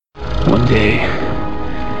One day,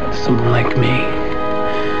 someone like me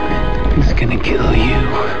is gonna kill you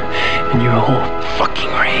and your whole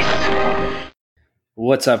fucking race.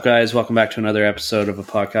 What's up, guys? Welcome back to another episode of A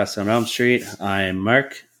Podcast on Elm Street. I'm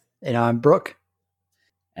Mark. And I'm Brooke.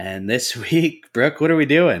 And this week, Brooke, what are we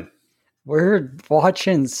doing? We're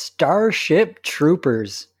watching Starship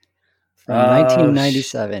Troopers from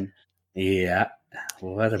 1997. Yeah.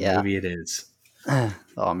 What a movie it is.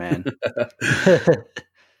 Oh, man.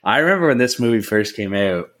 I remember when this movie first came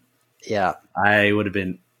out. Yeah. I would have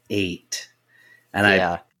been 8. And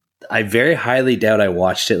I very highly doubt I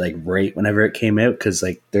watched it like right whenever it came out because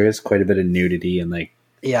like there is quite a bit of nudity and like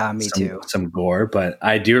me too. Some gore, but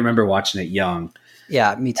I do remember watching it young.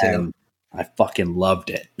 Yeah, me too. And I fucking loved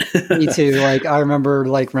it. Me too. Like I remember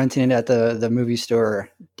like renting it at the movie store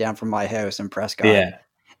down from my house in Prescott. Yeah.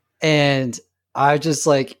 And I just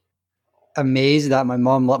like amazed that my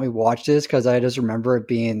mom let me watch this because I just remember it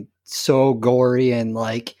being so gory and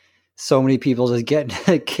like so many people just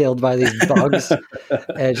getting killed by these bugs. And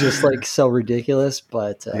it's just like so ridiculous.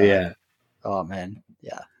 But oh man,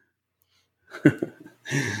 yeah.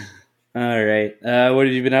 All right. What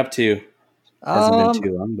have you been up to? Hasn't been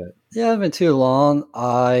too long, but yeah, it hasn't been too long.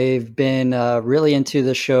 I've been really into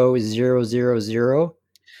the show 000.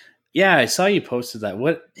 Yeah, I saw you posted that.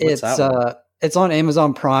 What's that one? It's on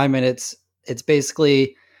Amazon Prime, and it's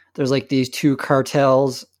basically there's like these two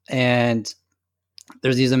cartels, and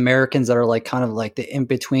there's these Americans that are like kind of like the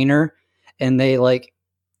in-betweener, and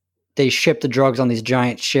they ship the drugs on these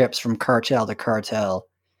giant ships from cartel to cartel.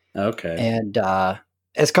 Okay. And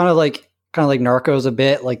it's kind of like Narcos a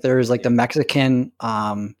bit. Like there's like the Mexican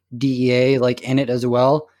DEA like in it as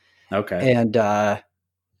well. Okay. And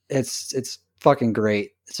it's fucking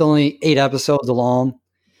great. It's only 8 episodes long.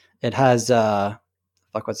 It has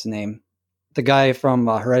what's the name? The guy from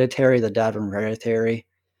Hereditary, the dad from Hereditary.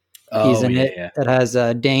 He's in it. Yeah. It has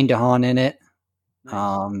Dane DeHaan in it.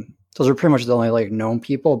 Nice. Those are pretty much the only like known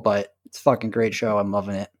people, but it's a fucking great show. I'm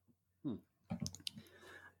loving it.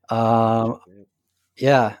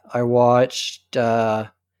 Yeah, I watched.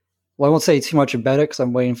 Well, I won't say too much about it because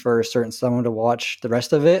I'm waiting for a certain someone to watch the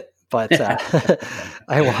rest of it. But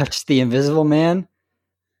I watched The Invisible Man.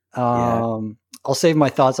 I'll save my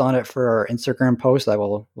thoughts on it for our Instagram post. I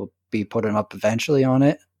will be putting up eventually on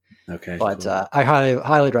it. Okay, but cool. I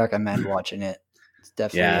highly recommend watching it. It's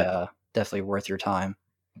definitely worth your time.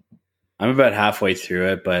 I'm about halfway through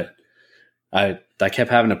it, but I kept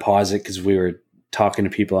having to pause it because we were talking to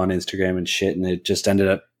people on Instagram and shit, and it just ended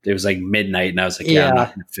up it was like midnight, and I was like, I'm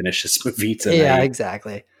not going to finish this movie tonight. Yeah,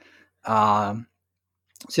 exactly. So I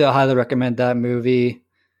highly recommend that movie.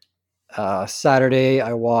 Saturday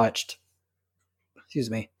I watched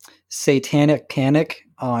Satanic Panic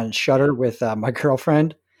on Shudder with my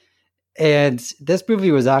girlfriend, and this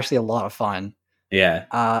movie was actually a lot of fun. Yeah.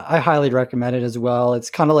 I highly recommend it as well.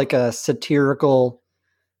 It's kind of like a satirical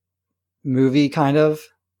movie, kind of.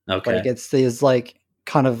 Okay. Like it's these like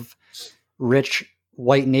kind of rich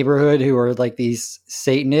white neighborhood who are like these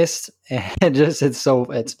Satanists, and just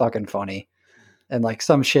it's fucking funny. And like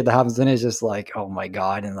some shit that happens in it is just like, oh my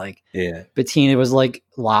God. And like Bettina was like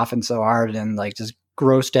laughing so hard and like just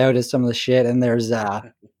grossed out at some of the shit. And there's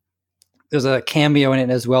a cameo in it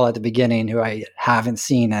as well at the beginning who I haven't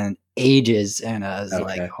seen in ages. And I was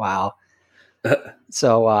like, wow.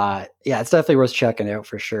 So it's definitely worth checking out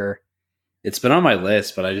for sure. It's been on my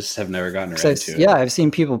list, but I just have never gotten around to it. Yeah, I've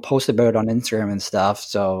seen people post about it on Instagram and stuff.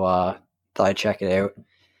 So thought I'd check it out.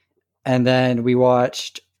 And then we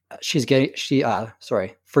watched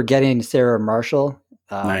Forgetting Sarah Marshall.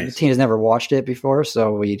 Nice. Tina's never watched it before,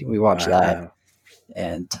 so we watched that.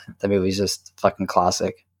 And the movie's just fucking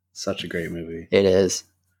classic. Such a great movie. It is.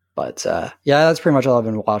 But that's pretty much all I've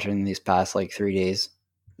been watching these past like 3 days.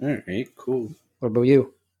 All right, cool. What about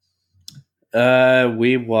you?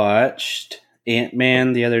 We watched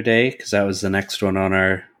Ant-Man the other day because that was the next one on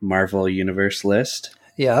our Marvel Universe list.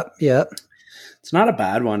 Yeah. It's not a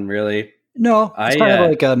bad one, really. No, it's kind of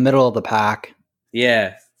like a middle of the pack.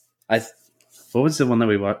 Yeah. What was the one that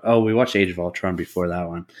we watched? Oh, we watched Age of Ultron before that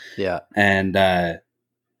one. Yeah. And I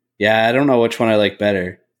don't know which one I like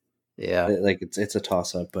better. Yeah. Like it's a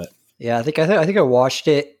toss-up, but yeah, I think I watched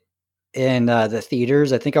it in the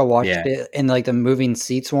theaters. I think I watched it in like the moving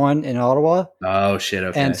seats one in Ottawa. Oh shit!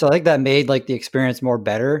 Okay. And so I think that made like the experience more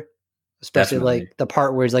better, especially Definitely. like the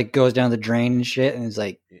part where it's like goes down the drain and shit, and it's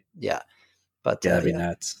like But that'd be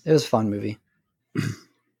nuts. It was a fun movie.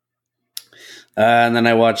 And then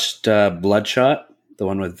I watched Bloodshot, the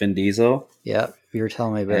one with Vin Diesel. Yeah, you were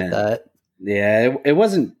telling me about that. Yeah, it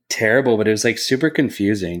wasn't terrible, but it was like super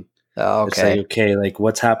confusing. Oh, It's like, okay. okay, like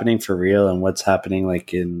what's happening for real and what's happening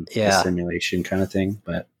like in the Yeah. simulation kind of thing.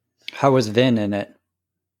 But How was Vin in it?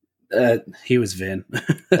 he was Vin.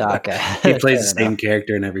 Okay. He plays the Fair same enough.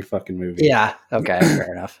 character in every fucking movie. Yeah. Okay.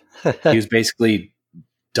 Fair enough. He was basically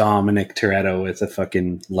Dominic Toretto with a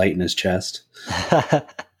fucking light in his chest.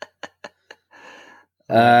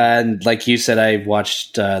 And like you said, I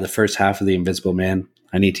watched the first half of The Invisible Man.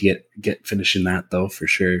 I need to get finishing that though for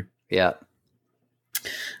sure. Yeah.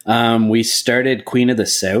 We started Queen of the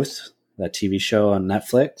South, that TV show on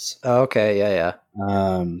Netflix. Oh, okay. Yeah.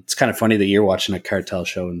 It's kind of funny that you're watching a cartel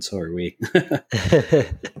show and so are we. Yeah.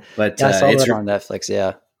 But I saw it's that on Netflix.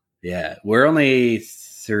 Yeah. yeah, we're only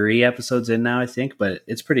 3 episodes in now, I think, but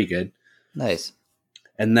it's pretty good. Nice.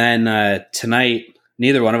 And then tonight,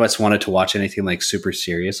 neither one of us wanted to watch anything like super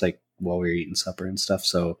serious, like while we were eating supper and stuff.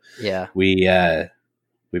 So Yeah. we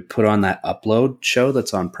put on that Upload show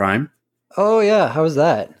that's on Prime. Oh yeah. How was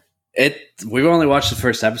that? We've only watched the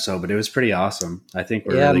first episode, but it was pretty awesome. I think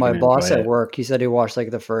we're really My gonna boss enjoy at it. work, he said he watched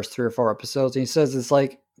like the first 3 or 4 episodes, and he says it's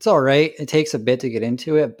all right. It takes a bit to get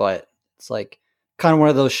into it, but it's like kind of one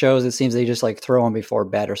of those shows. It seems they just like throw on before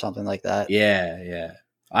bed or something like that. Yeah.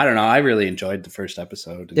 I don't know. I really enjoyed the first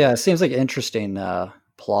episode. Yeah, it seems like an interesting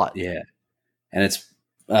plot. Yeah, and it's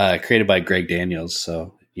created by Greg Daniels,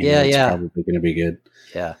 so it's probably going to be good.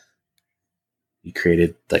 Yeah. He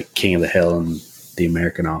created like King of the Hill and The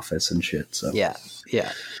American Office and shit. So Yeah.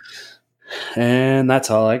 and that's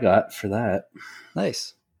all I got for that.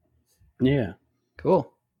 Nice. Yeah.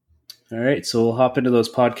 Cool. All right, so we'll hop into those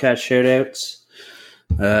podcast shout outs.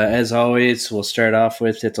 As always, we'll start off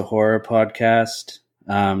with It's a Horror Podcast.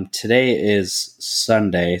 Today is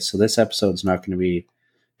Sunday, so this episode's not going to be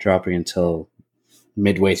dropping until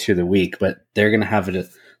midway through the week, but they're going to have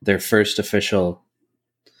their first official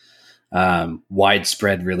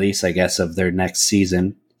widespread release, I guess, of their next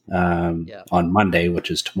season on Monday,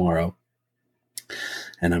 which is tomorrow.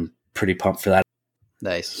 And I'm pretty pumped for that.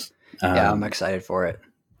 Nice. I'm excited for it.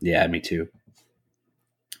 Yeah, me too.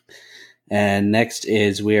 And next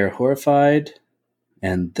is We Are Horrified,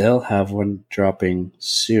 and they'll have one dropping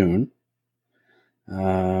soon.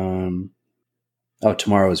 Tomorrow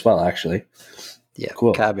as well, actually. Yeah,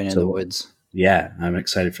 cool. Cabin in the Woods. Yeah, I'm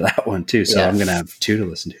excited for that one too. So I'm going to have 2 to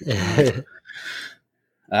listen to.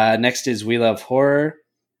 Next is We Love Horror.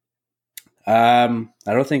 I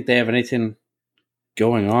don't think they have anything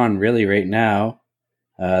going on really right now.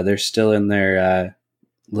 They're still in their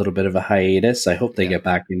little bit of a hiatus. I hope they get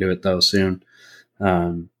back into it though soon.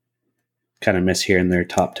 Kind of miss hearing their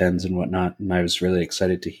top 10s and whatnot. And I was really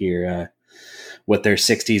excited to hear what their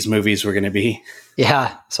 60s movies were going to be.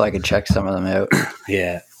 Yeah, so I could check some of them out.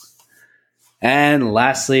 Yeah. And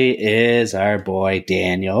lastly is our boy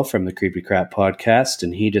Daniel from the Creepy Crap Podcast,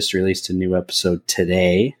 and he just released a new episode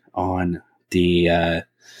today on the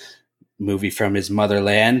movie from his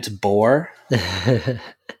motherland, Boar.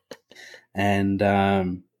 And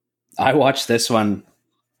I watched this one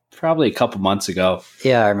probably a couple months ago.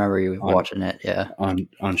 Yeah, I remember you watching it. Yeah,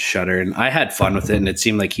 on Shudder, and I had fun with it, and it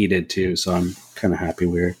seemed like he did too. So I'm kind of happy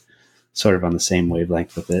we're sort of on the same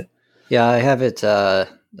wavelength with it. Yeah, I have it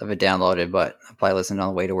downloaded, but I'll probably listen on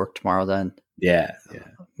the way to work tomorrow. Then yeah.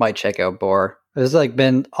 Might check out Boar. It's like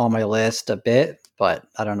been on my list a bit, but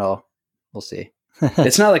I don't know. We'll see.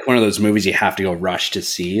 It's not like one of those movies you have to go rush to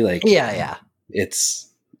see. Like yeah. It's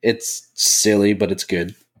silly, but it's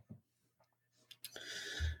good.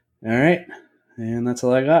 All right, and that's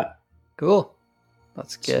all I got. Cool.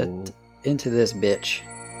 Let's get into this bitch.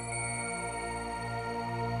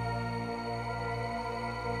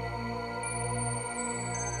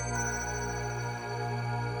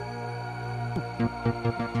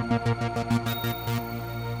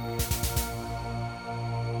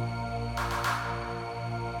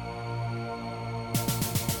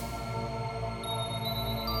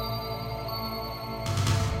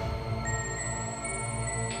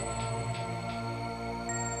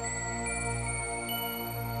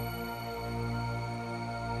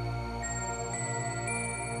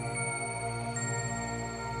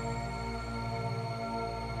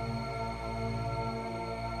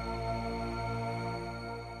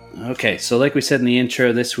 Okay, so like we said in the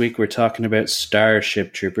intro, this week we're talking about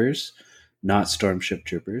Starship Troopers, not Stormship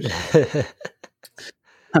Troopers.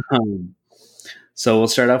 So we'll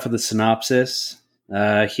start off with a synopsis.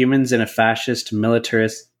 Humans in a fascist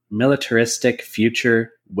militaristic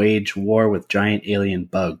future wage war with giant alien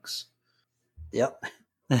bugs. Yep.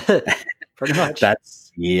 Pretty much.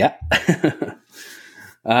 It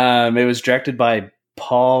was directed by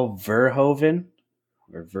Paul Verhoeven.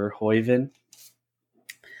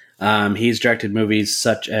 He's directed movies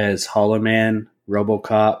such as Hollow Man,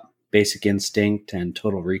 RoboCop, Basic Instinct, and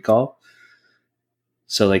Total Recall.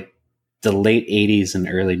 So like the late 80s and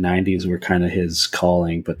early 90s were kind of his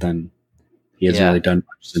calling, but then he hasn't really done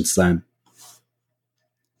much since then.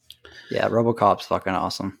 Yeah, RoboCop's fucking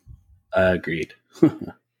awesome. Agreed.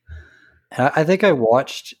 I think I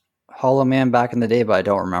watched Hollow Man back in the day, but I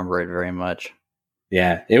don't remember it very much.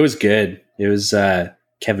 Yeah, it was good. It was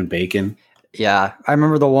Kevin Bacon. Yeah, I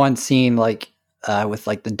remember the one scene like with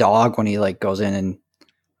like the dog when he like goes in and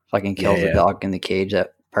fucking kills the dog in the cage.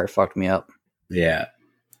 That part fucked me up. Yeah.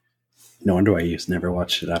 No wonder why you never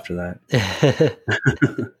watched it after that.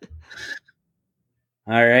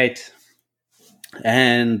 All right.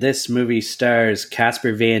 And this movie stars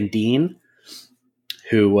Casper Van Dien,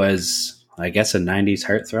 who was, I guess, a 90s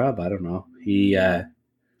heartthrob. I don't know.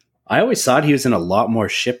 I always thought he was in a lot more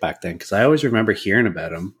shit back then because I always remember hearing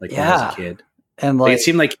about him like when I was a kid. And like, it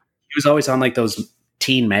seemed like he was always on like those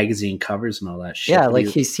teen magazine covers and all that shit. Yeah, like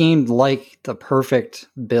he seemed like the perfect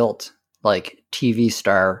built like TV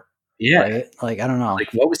star. Yeah. Right? Like, I don't know.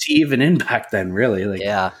 Like, what was he even in back then, really? Like,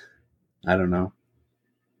 yeah. I don't know.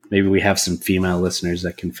 Maybe we have some female listeners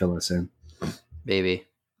that can fill us in. Maybe.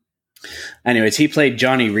 Anyways, he played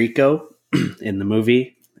Johnny Rico in the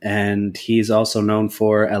movie, and he's also known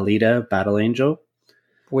for Alita, Battle Angel.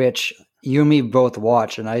 Which you and me both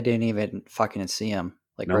watched, and I didn't even fucking see him.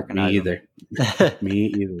 Like, no, me either. Me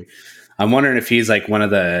either. I'm wondering if he's like one of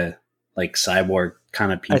the like cyborg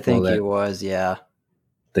kind of people. I think he was, yeah.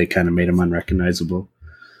 They kind of made him unrecognizable.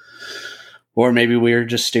 Or maybe we were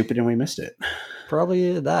just stupid and we missed it.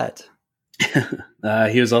 Probably that.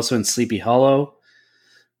 He was also in Sleepy Hollow.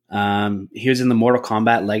 He was in the Mortal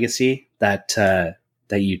Kombat Legacy, that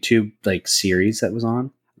YouTube like series that was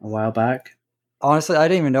on a while back. Honestly, I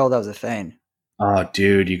didn't even know that was a thing. Oh,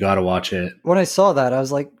 dude, you got to watch it. When I saw that, I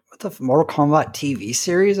was like, what the Mortal Kombat TV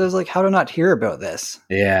series? I was like, how did I not hear about this?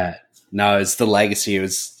 Yeah. No, it's the Legacy.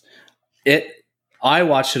 I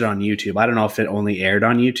watched it on YouTube. I don't know if it only aired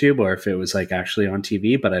on YouTube or if it was like actually on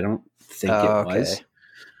TV, but I don't think it was.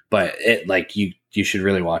 But it like you should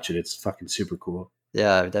really watch it. It's fucking super cool.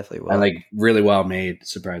 Yeah, I definitely will. And like really well made,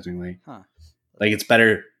 surprisingly. Huh. Like it's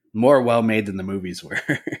more well made than the movies were.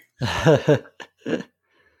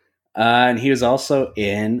 And he was also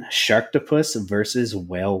in Sharktopus versus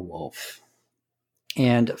Whale Wolf.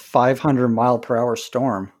 And 500-mile-per-hour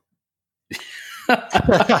storm.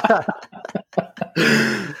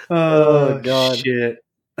 Oh god! Shit.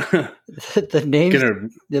 the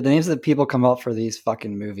names that people come up for these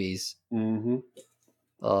fucking movies. Mm-hmm.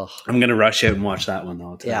 Ugh. I'm gonna rush out and watch that one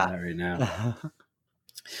though. I'll tell you that right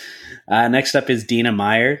now. Next up is Dina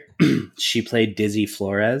Meyer. She played Dizzy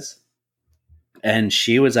Flores, and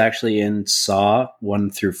she was actually in Saw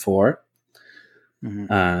 1 through 4.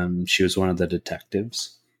 Mm-hmm. She was one of the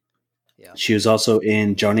detectives. Yeah. She was also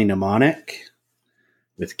in Johnny Mnemonic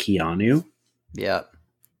with Keanu. Yeah.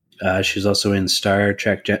 She was also in Star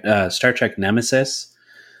Trek Nemesis,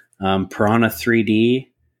 Piranha 3D,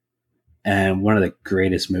 and one of the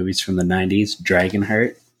greatest movies from the 90s,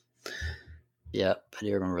 Dragonheart. Yeah, I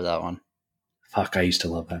do remember that one. Fuck, I used to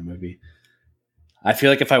love that movie. I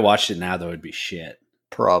feel like if I watched it now, that would be shit.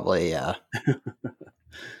 Probably, yeah.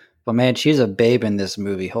 But man, she's a babe in this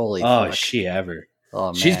movie. Holy fuck. Is she ever.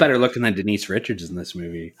 Oh, she's better looking than Denise Richards in this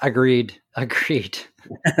movie. Agreed.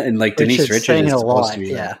 And like Denise Richards is supposed to be,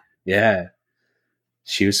 yeah. Yeah.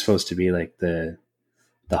 She was supposed to be like the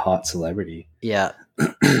hot celebrity. Yeah.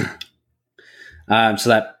 So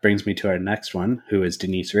that brings me to our next one, who is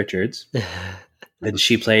Denise Richards. And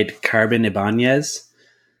she played Carbon Ibanez.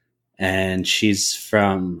 And she's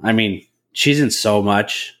she's in so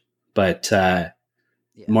much, but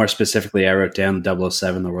more specifically, I wrote down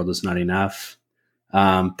 007, The World Is Not Enough.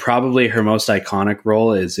 Probably her most iconic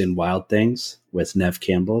role is in Wild Things with Neve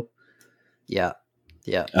Campbell. Yeah.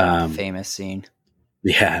 Yeah. Famous scene.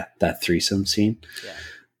 Yeah. That threesome scene. Yeah.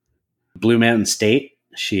 Blue Mountain State.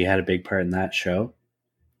 She had a big part in that show.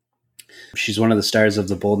 She's one of the stars of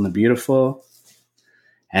The Bold and the Beautiful.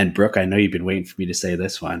 And Brooke, I know you've been waiting for me to say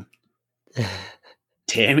this one.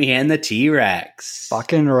 Tammy and the T-Rex.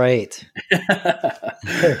 Fucking right.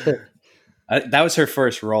 That was her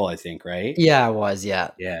first role, I think, right? Yeah, it was.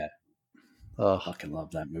 Yeah. Yeah. Oh, fucking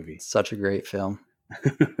love that movie. Such a great film.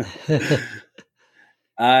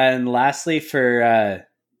 And lastly, for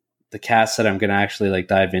the cast that I'm going to actually like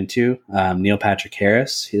dive into, Neil Patrick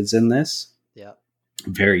Harris is in this. Yeah.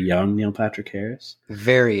 Very young Neil Patrick Harris.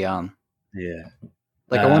 Very young. Yeah.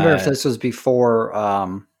 Like, I wonder if this was before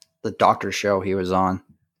the Doctor show he was on.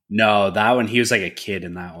 No, that one, he was like a kid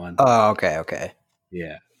in that one. Oh, okay.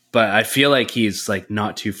 Yeah. But I feel like he's like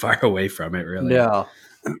not too far away from it, really. No.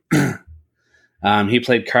 He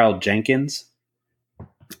played Carl Jenkins,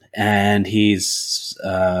 and he's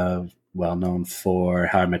well known for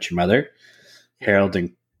How I Met Your Mother, Harold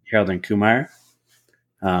and Kumar,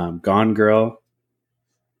 Gone Girl,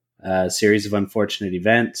 a series of unfortunate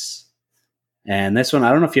events, and this one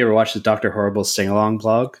I don't know if you ever watched the Dr. Horrible sing along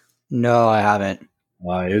blog. No, I haven't.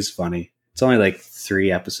 It was funny. It's only like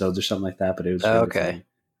 3 episodes or something like that, but it was really okay.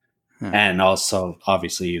 Funny. And also,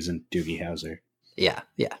 obviously, using Doogie Howser. Yeah.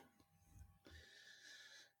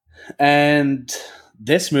 And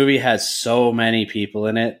this movie has so many people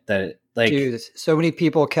in it that, like, dude, so many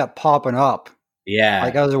people kept popping up. Yeah.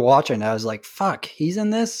 Like I was watching, I was like, fuck, he's in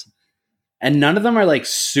this? And none of them are like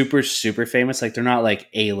super, super famous. Like they're not like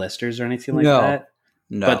A-listers or anything like that.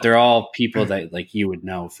 No. But they're all people that like you would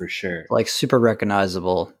know for sure. Like super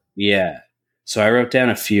recognizable. Yeah. So I wrote down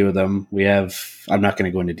a few of them. We have, I'm not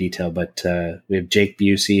going to go into detail, but we have Jake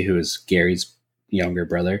Busey, who is Gary's younger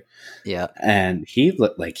brother. Yeah. And he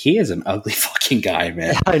looked like he is an ugly fucking guy,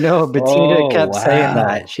 man. I know. Bettina kept saying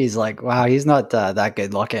that. She's like, wow, he's not that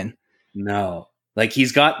good looking. No. Like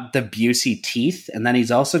he's got the Busey teeth, and then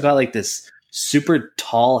he's also got like this super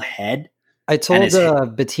tall head. I told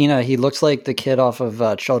Bettina he looks like the kid off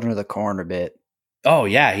of Children of the Corn a bit. Oh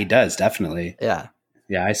yeah, he does, definitely. Yeah.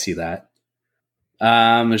 Yeah, I see that.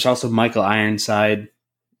 There's also Michael Ironside,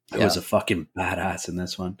 who was a fucking badass in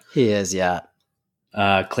this one. He is, yeah.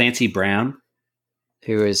 Clancy Brown,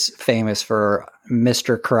 who is famous for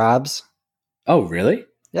Mr. Krabs. Oh, really?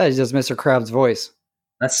 Yeah, he does Mr. Krabs' voice.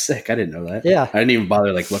 That's sick. I didn't know that. Yeah. I didn't even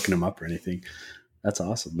bother like looking him up or anything. That's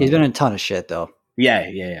awesome. He's been in a ton of shit, though.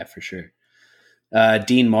 Yeah, for sure.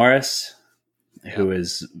 Dean Morris, who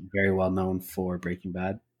is very well known for Breaking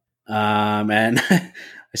Bad. And I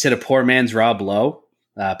said a poor man's Rob Lowe,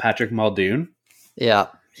 Patrick Muldoon. Yeah.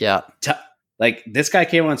 Like this guy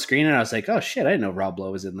came on screen and I was like, oh shit, I didn't know Rob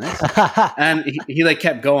Lowe was in this. And he like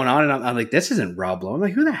kept going on and I'm like, this isn't Rob Lowe. I'm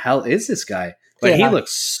like, who the hell is this guy? But he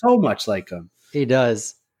looks so much like him. He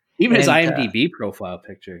does. Even his IMDb profile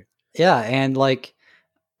picture. Yeah. And like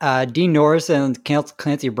Dean Norris and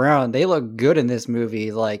Clancy Brown, they look good in this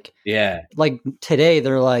movie. Like, yeah. Like today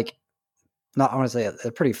they're like, not, I want to say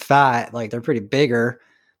they're pretty fat. Like they're pretty bigger,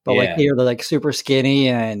 but like here they're like super skinny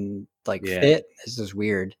and like fit. It's just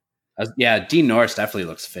weird. Dean Norris definitely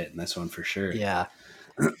looks fit in this one for sure. Yeah.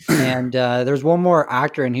 And there's one more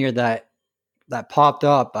actor in here that popped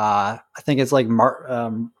up. I think it's like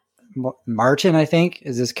Martin, I think,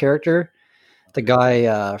 is his character. The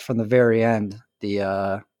guy from the very end,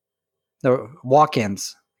 the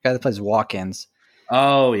Watkins, the guy that plays Watkins.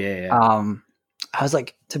 Oh, yeah. I was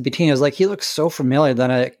like, to Bettina, I was like, he looks so familiar.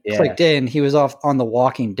 Then I clicked in. He was off on The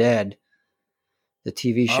Walking Dead, the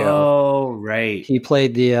TV show. Oh, right. He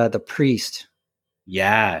played the priest.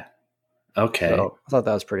 Yeah. Okay. So I thought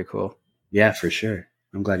that was pretty cool. Yeah, for sure.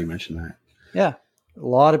 I'm glad you mentioned that. Yeah. A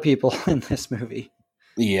lot of people in this movie.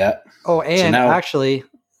 Yeah. Oh, and actually,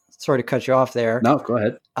 sorry to cut you off there. No, go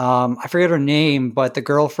ahead. I forget her name, but the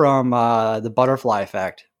girl from The Butterfly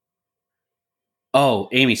Effect. Oh,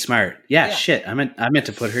 Amy Smart. Yeah, shit. I meant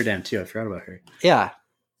to put her down too. I forgot about her. Yeah.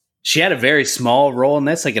 She had a very small role in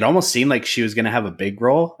this. Like it almost seemed like she was going to have a big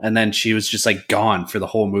role, and then she was just like gone for the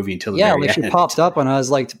whole movie until the very end. She popped up, and I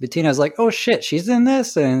was like, Bettina, I was like, oh shit, she's in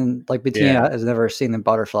this, and like Bettina has never seen The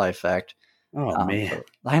Butterfly Effect. Oh man, so,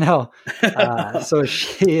 I know. So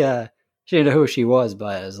she didn't know who she was,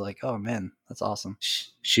 but I was like, oh man, that's awesome.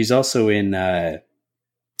 She's also in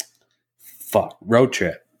Road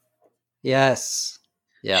Trip. Yes.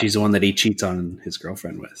 Yeah. She's the one that he cheats on his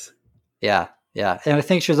girlfriend with. Yeah. Yeah. And I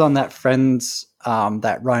think she was on that Friends,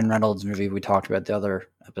 that Ryan Reynolds movie we talked about the other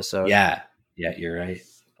episode. Yeah. Yeah, you're right.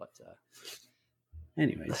 But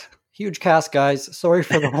anyways. Huge cast, guys. Sorry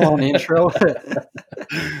for the long intro.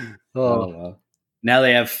 Oh, well. Now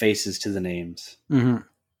they have faces to the names.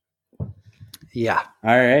 Mm-hmm. Yeah.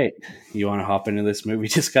 All right. You want to hop into this movie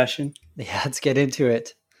discussion? Yeah, let's get into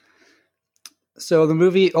it. So the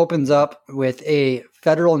movie opens up with a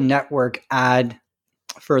Federal Network ad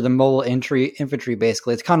for the mobile infantry.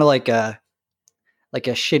 Basically, it's kind of like a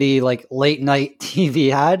shitty like late night TV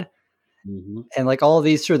ad, and like all of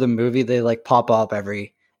these through the movie, they like pop up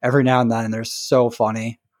every now and then, and they're so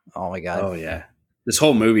funny. Oh my god! Oh yeah, this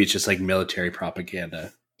whole movie is just like military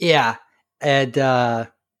propaganda. Yeah, and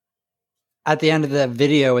at the end of the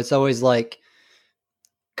video, it's always like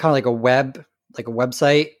kind of like a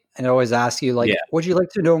website. And it always asks you, like, would you like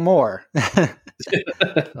to know more?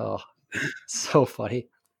 Oh, so funny.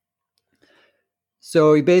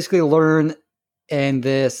 So you basically learn in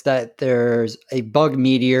this that there's a bug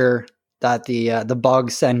meteor that the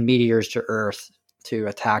bugs send meteors to Earth to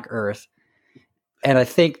attack Earth. And I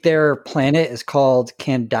think their planet is called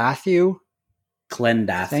Kandathu.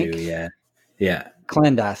 Clendathu, yeah. Yeah.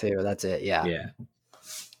 Clendathu, that's it, yeah. Yeah.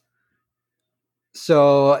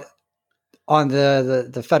 So on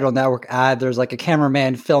the Federal Network ad, there's like a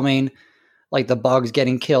cameraman filming like the bugs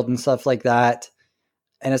getting killed and stuff like that.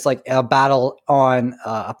 And it's like a battle on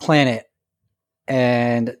a planet.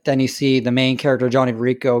 And then you see the main character, Johnny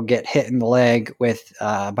Rico, get hit in the leg with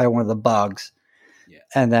by one of the bugs. Yeah.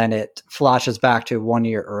 And then it flashes back to 1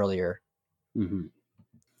 year earlier. Mm-hmm.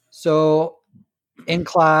 So in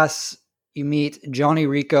class, you meet Johnny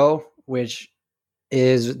Rico, which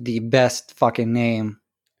is the best fucking name.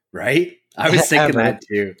 Right? I was thinking Ever. that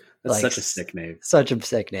too. That's Like, such a sick name. Such a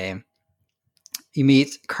sick name. You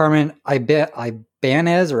meet Carmen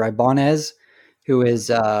Ibanez, who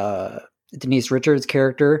is Denise Richards'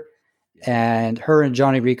 character, and her and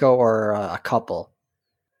Johnny Rico are a couple.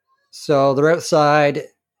 So they're outside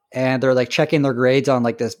and they're like checking their grades on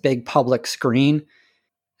like this big public screen.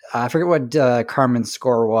 I forget what Carmen's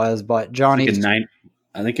score was, but Johnny's like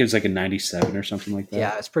I think it was like a 97 or something like that.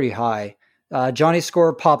 Yeah, it's pretty high. Johnny's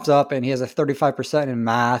score pops up and he has a 35% in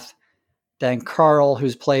math. Then Carl,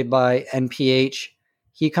 who's played by NPH,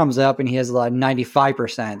 he comes up and he has like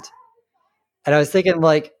 95%. And I was thinking,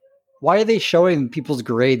 like, why are they showing people's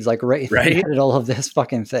grades like right in the middle of this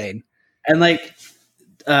fucking thing? And like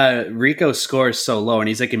Rico's score is so low and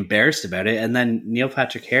he's like embarrassed about it. And then Neil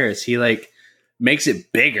Patrick Harris, he like makes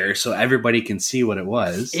it bigger so everybody can see what it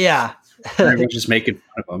was. Yeah. Everyone's just making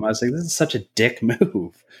fun of him. I was like, this is such a dick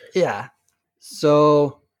move. Yeah.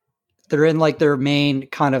 So they're in like their main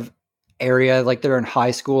kind of area, like they're in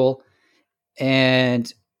high school,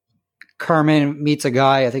 and Carmen meets a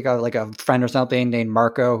guy, I think like a friend or something named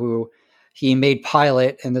Marco, who he made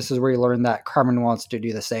pilot. And this is where you learn that Carmen wants to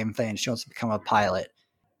do the same thing. She wants to become a pilot.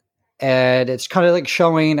 And it's kind of like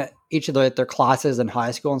showing each of their classes in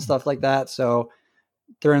high school and stuff like that. So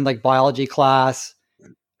they're in like biology class.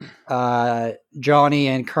 Johnny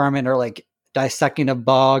and Carmen are like dissecting a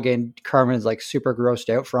bug and Carmen's like super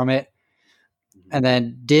grossed out from it. And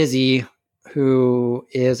then Dizzy, who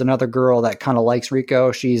is another girl that kind of likes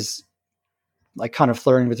Rico, she's like kind of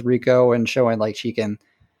flirting with Rico and showing like she can,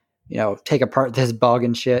 you know, take apart this bug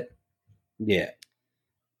and shit. Yeah.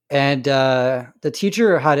 And the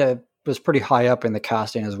teacher was pretty high up in the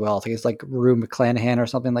casting as well. I think it's like Rue McClanahan or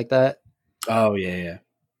something like that. Oh, yeah.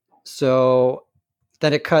 So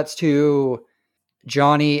then it cuts to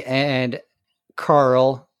Johnny and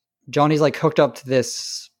Carl. Johnny's like hooked up to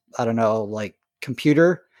this, I don't know, like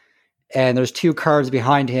computer, and there's two cards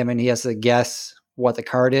behind him and he has to guess what the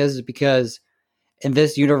card is, because in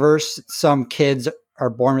this universe, some kids are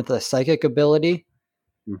born with a psychic ability.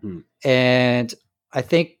 Mm-hmm. And I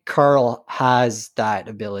think Carl has that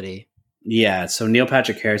ability. Yeah. So Neil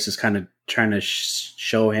Patrick Harris is kind of trying to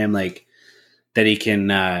show him like that he can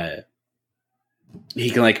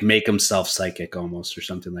like make himself psychic almost or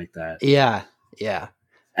something like that. Yeah. Yeah.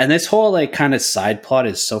 And this whole like kind of side plot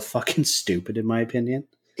is so fucking stupid in my opinion.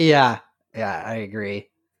 Yeah. Yeah, I agree.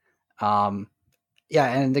 Yeah,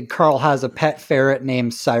 and then Carl has a pet ferret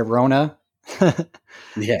named Sirona.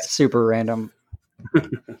 Yeah. Super random.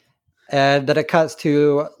 And then it cuts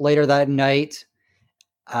to later that night.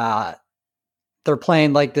 They're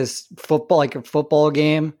playing like this a football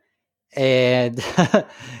game. And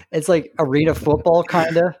it's like arena football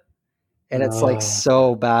kind of. And it's like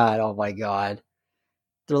so bad. Oh my God.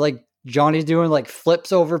 They're like, Johnny's doing like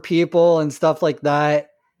flips over people and stuff like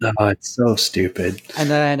that. Oh, it's so stupid. And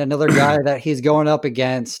then another guy that he's going up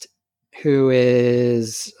against, who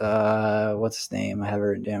is what's his name? I have it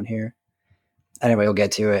written down here. Anyway, we'll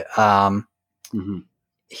get to it.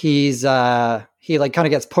 He's he like kind of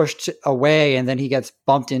gets pushed away, and then he gets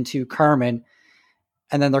bumped into Carmen,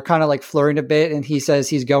 and then they're kind of like flirting a bit, and he says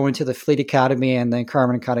he's going to the Fleet Academy, and then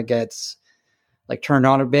Carmen kind of gets like turned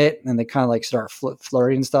on a bit, and they kind of like start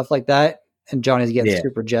flirting and stuff like that, and Johnny's getting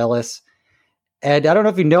super jealous. And I don't know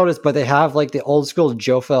if you noticed, but they have like the old school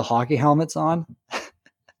Jofa hockey helmets on.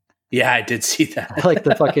 Yeah, I did see that. Like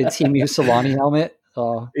the fucking Team U Solani helmet.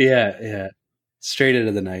 Yeah. Straight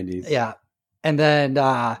into the 90s. Yeah. And then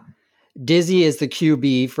Dizzy is the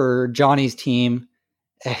QB for Johnny's team.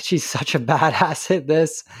 And she's such a badass at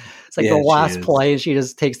this. It's like the last play, and she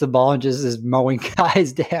just takes the ball and just is mowing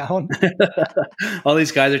guys down. All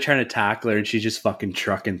these guys are trying to tackle her, and she's just fucking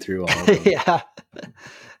trucking through all of them. Yeah.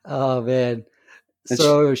 Oh, man. And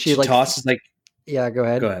so she like tosses like, yeah, go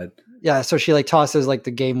ahead. Yeah. So she like tosses like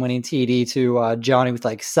the game winning TD to Johnny with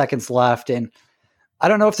like seconds left. And I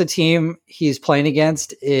don't know if the team he's playing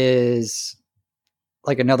against is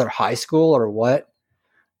like another high school or what,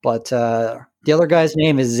 but The other guy's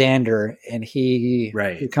name is Xander, and he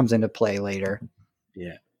comes into play later.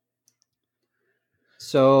 Yeah.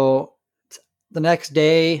 So the next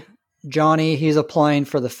day, Johnny, he's applying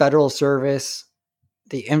for the federal service,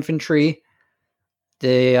 the infantry.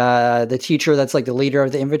 The teacher that's like the leader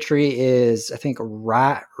of the infantry is, I think,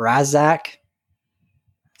 Razak. I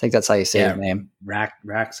think that's how you say his name.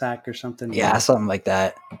 Racksack or something? Yeah, something like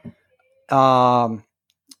that.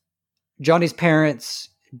 Johnny's parents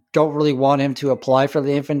don't really want him to apply for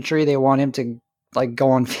the infantry. They want him to like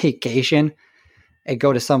go on vacation and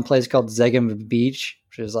go to some place called Zegum Beach,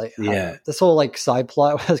 which is like, this whole like side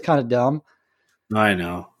plot was kind of dumb. I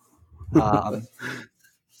know.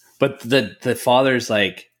 But the father's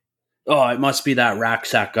like, oh, it must be that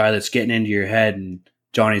Racksack guy that's getting into your head. And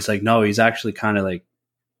Johnny's like, no, he's actually kind of like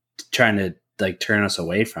trying to like turn us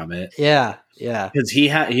away from it. Yeah. Yeah. Because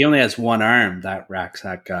he only has one arm, that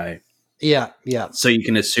Racksack guy. Yeah. Yeah. So you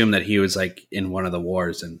can assume that he was like in one of the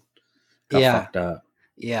wars and got fucked up.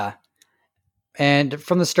 Yeah. And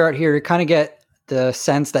from the start here, you kind of get the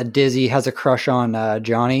sense that Dizzy has a crush on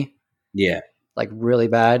Johnny. Yeah. Like really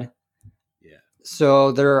bad. Yeah.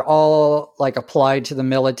 So they're all like applied to the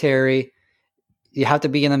military. You have to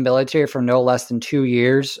be in the military for no less than 2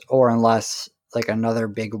 years, or unless like another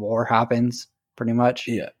big war happens, pretty much.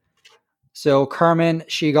 Yeah. So Carmen,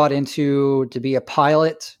 she got to be a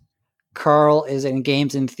pilot. Carl is in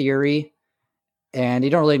games in theory. And you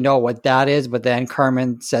don't really know what that is, but then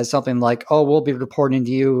Carmen says something like, oh, we'll be reporting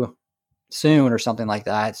to you soon or something like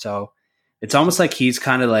that. So it's almost like he's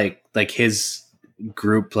kind of like his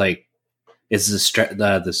group, like is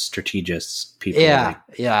the strategists people. Yeah.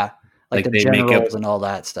 Yeah. Like the generals and all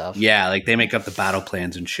that stuff. Yeah. Like they make up the battle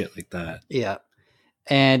plans and shit like that. Yeah.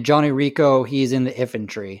 And Johnny Rico, he's in the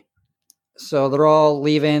infantry. So they're all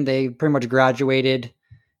leaving. They pretty much graduated.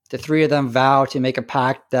 The three of them vow to make a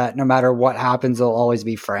pact that no matter what happens, they'll always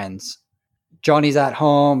be friends. Johnny's at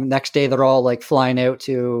home. Next day, they're all like flying out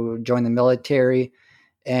to join the military.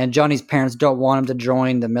 And Johnny's parents don't want him to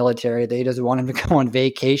join the military. They just want him to go on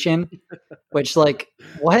vacation, which like,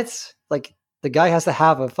 what? Like the guy has to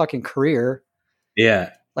have a fucking career.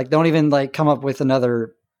 Yeah. Like don't even like come up with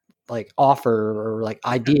another like offer or like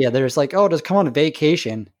idea. They're just like, oh, just come on a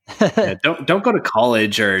vacation. Yeah, don't go to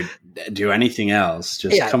college or do anything else.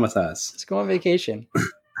 Just come with us. Let's go on vacation.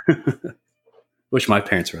 Wish my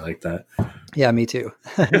parents were like that. Yeah, me too.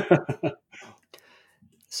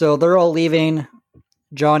 So they're all leaving.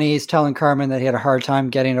 Johnny's telling Carmen that he had a hard time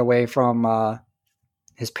getting away from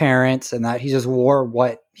his parents and that he just wore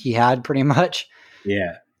what he had pretty much.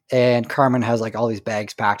 Yeah. And Carmen has like all these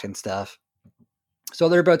bags packed and stuff. So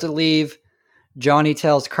they're about to leave. Johnny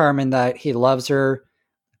tells Carmen that he loves her.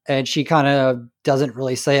 And she kind of doesn't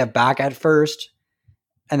really say it back at first.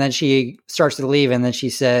 And then she starts to leave. And then she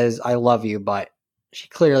says, I love you. But she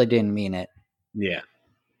clearly didn't mean it. Yeah.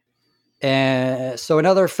 And so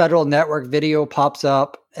another Federal Network video pops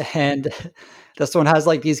up. And this one has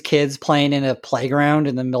like these kids playing in a playground.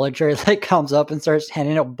 And the military like comes up and starts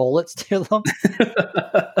handing out bullets to them.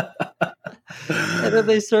 And then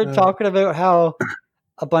they start talking about how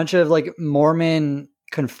a bunch of like Mormon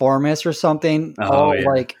conformists or something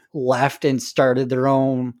like left and started their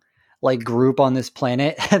own like group on this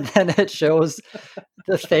planet, and then it shows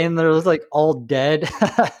the thing that was like all dead.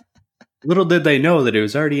 Little did they know that it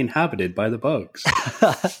was already inhabited by the bugs.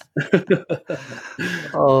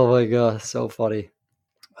 Oh my god, so funny.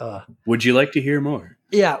 Would you like to hear more?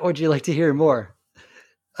 Yeah, would you like to hear more?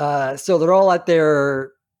 So they're all at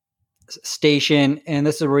their station, and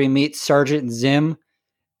this is where we meet Sergeant Zim.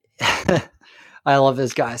 I love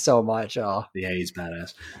this guy so much. Oh, yeah, he's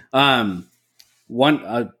badass.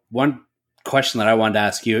 One question that I wanted to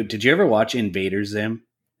ask you: did you ever watch Invader Zim?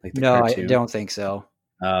 Like the cartoon? I don't think so.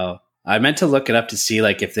 Oh, I meant to look it up to see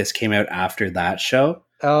like if this came out after that show.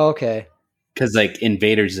 Oh, okay. Because like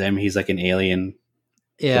Invader Zim, he's like an alien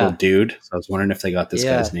little dude. So I was wondering if they got this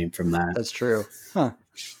guy's name from that. That's true. Huh.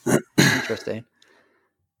 Interesting.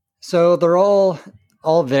 So they're all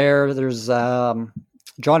there. There's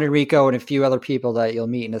Johnny Rico and a few other people that you'll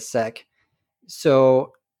meet in a sec.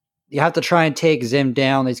 So you have to try and take Zim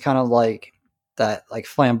down. He's kind of like that like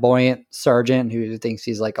flamboyant sergeant who thinks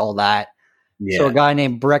he's like all that. Yeah. So a guy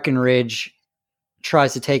named Breckenridge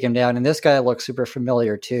tries to take him down, and this guy looks super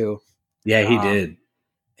familiar too. Yeah, he did.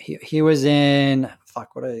 He was in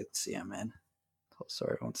what did I see him in? Oh,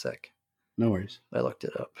 sorry, one sec. No worries. I looked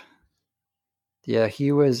it up. Yeah,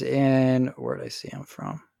 he was in, where did I see him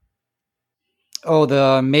from? Oh,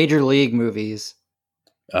 the Major League movies.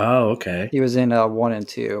 Oh, okay. He was in 1 and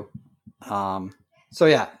 2. So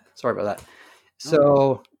yeah, sorry about that.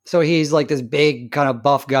 So he's like this big kind of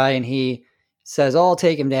buff guy, and he says, "Oh, I'll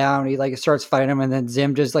take him down." He like starts fighting him, and then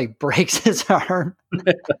Zim just like breaks his arm.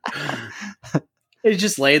 He's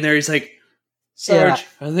just laying there. He's like, "Sarge,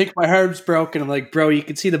 I think my arm's broken." I'm like, "Bro, you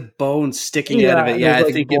can see the bone sticking out of it." Yeah, I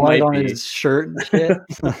like think it blood might on be. his shirt and shit.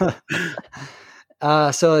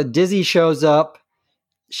 So Dizzy shows up.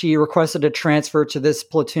 She requested a transfer to this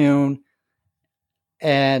platoon,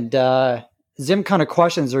 and Zim kind of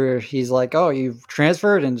questions her. He's like, "Oh, you've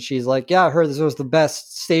transferred?" And she's like, "Yeah, I heard this was the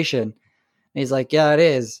best station." And he's like, "Yeah, it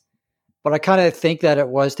is." But I kind of think that it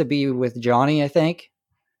was to be with Johnny, I think.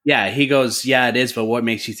 Yeah, he goes, "Yeah, it is, but what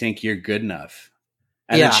makes you think you're good enough?"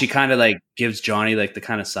 And then she kind of like gives Johnny like the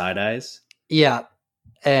kind of side eyes. Yeah.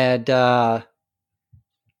 And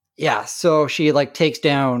so she like takes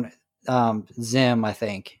down Zim, I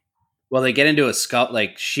think. Well, they get into a scuffle.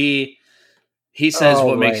 Like he says,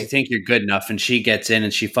 "What makes you think you're good enough?" And she gets in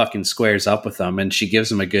and she fucking squares up with him and she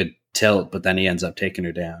gives him a good tilt, but then he ends up taking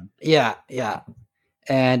her down. Yeah.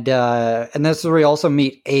 And this is where we also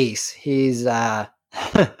meet Ace. He's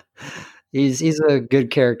he's a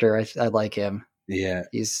good character. I like him. Yeah.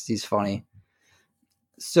 He's funny.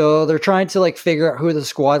 So they're trying to like figure out who the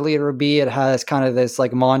squad leader would be. It has kind of this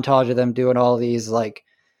like montage of them doing all these like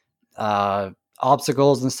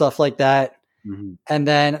obstacles and stuff like that. Mm-hmm. And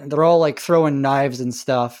then they're all like throwing knives and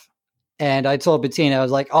stuff. And I told Bettina, I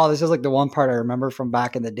was like, "Oh, this is like the one part I remember from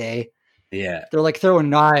back in the day." Yeah. They're like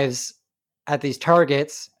throwing knives at these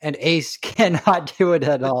targets and Ace cannot do it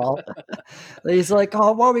at all. He's like,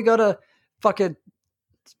 "Oh, well, we gotta fucking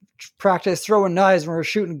practice throwing knives when we're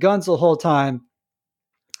shooting guns the whole time."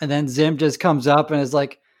 And then Zim just comes up and is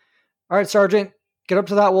like, "All right, Sergeant, get up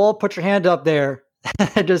to that wall, put your hand up there."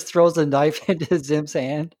 And just throws a knife into Zim's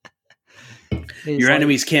hand. Your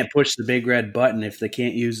enemies can't push the big red button if they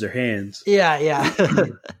can't use their hands. Yeah.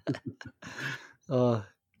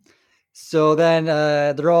 So then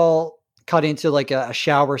they're all cut into like a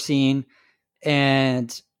shower scene,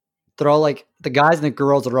 and they're all like, the guys and the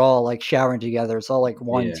girls are all like showering together. It's all like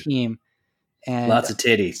one team. And lots of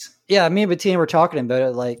titties. Yeah, me and Bettina were talking about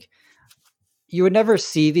it. Like, you would never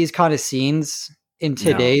see these kind of scenes in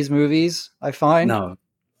today's movies, I find. No,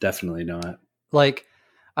 definitely not. Like,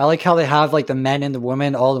 I like how they have like the men and the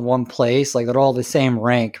women all in one place. Like, they're all the same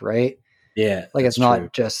rank, right? Yeah. Like, it's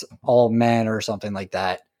not just all men or something like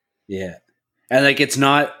that. Yeah. And like, it's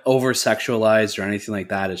not over sexualized or anything like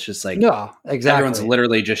that. It's just like, no, exactly. Everyone's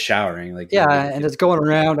literally just showering. Like, and it's going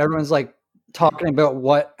around. Everyone's like talking about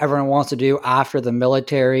what everyone wants to do after the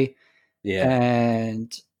military. Yeah.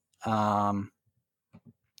 And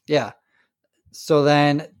so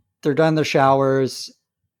then they're done their showers,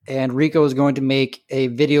 and Rico is going to make a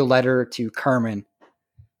video letter to Carmen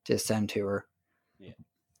to send to her. Yeah.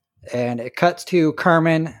 And it cuts to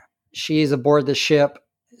Carmen. She's aboard the ship.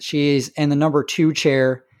 She's in the number 2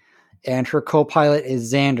 chair, and her co-pilot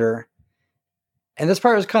is Xander. And this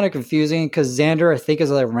part was kind of confusing because Xander, I think,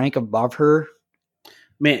 is a rank above her.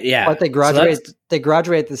 Man, yeah. But they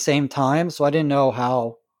graduate at the same time, so I didn't know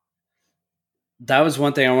how. That was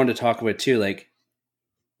one thing I wanted to talk about too. Like,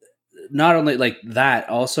 not only like that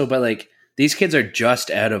also, but like these kids are just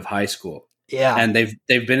out of high school. Yeah. And they've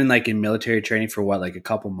been in like in military training for what, like a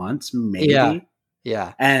couple months, maybe.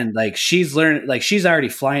 Yeah. And like she's learning, like she's already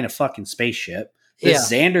flying a fucking spaceship.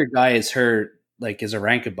 This Xander guy is a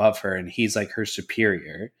rank above her, and he's like her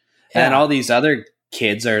superior. Yeah. And all these other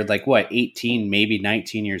kids are like what, 18, maybe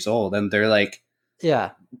 19 years old, and they're like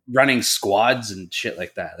running squads and shit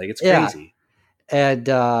like that. Like, it's crazy. And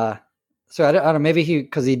so I don't know, maybe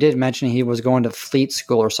because he did mention he was going to fleet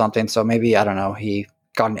school or something, so maybe, I don't know, he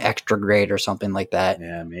got an extra grade or something like that.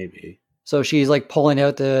 Yeah, maybe. So she's like pulling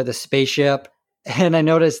out the spaceship, and I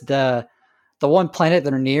noticed the one planet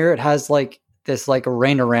that are near, it has like this like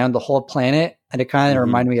ring around the whole planet, and it kind of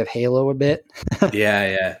reminded me of Halo a bit.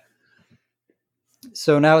 Yeah.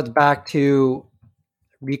 So now it's back to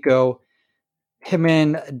Rico. Him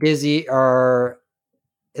and Dizzy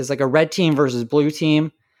is like a red team versus blue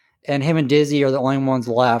team, and him and Dizzy are the only ones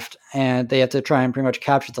left, and they have to try and pretty much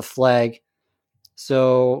capture the flag.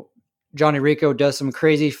 So Johnny Rico does some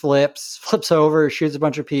crazy flips over, shoots a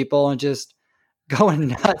bunch of people, and just going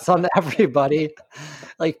nuts on everybody.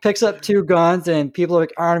 Like, picks up 2 guns, and people are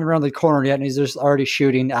like, aren't around the corner yet, and he's just already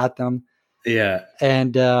shooting at them. Yeah.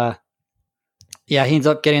 And he ends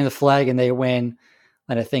up getting the flag, and they win.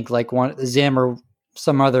 And I think like Zim or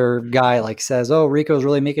some other guy like says, "Oh, Rico's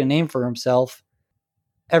really making a name for himself."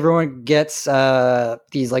 Everyone gets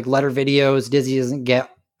these like letter videos. Dizzy doesn't get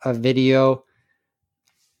a video.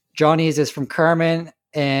 Johnny's is from Carmen,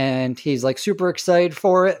 and he's like super excited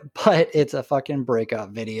for it, but it's a fucking breakup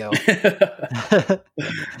video.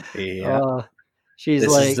 Yeah. She's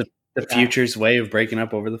The future's way of breaking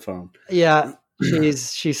up over the phone. Yeah.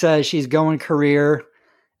 She says she's going career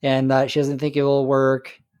and she doesn't think it will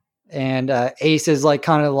work. And Ace is like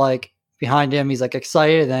kind of like behind him. He's like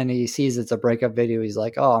excited. Then he sees it's a breakup video. He's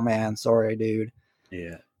like, oh man, sorry, dude.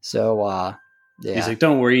 Yeah. So, yeah. He's like,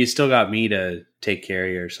 don't worry. You still got me to take care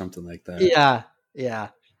of you or something like that. Yeah. Yeah.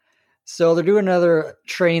 So they're doing another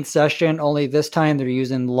training session, only this time they're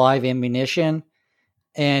using live ammunition.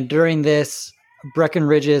 And during this,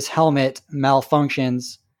 Breckenridge's helmet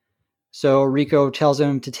malfunctions. So Rico tells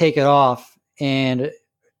him to take it off and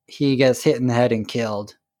he gets hit in the head and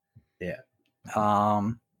killed. Yeah.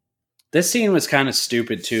 This scene was kind of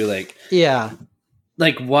stupid too. Like, yeah.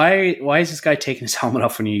 Like, why is this guy taking his helmet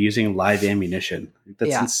off when you're using live ammunition?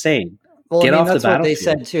 That's insane. Well, Get off the battlefield. That's what they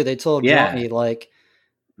said too. They told Johnny, like,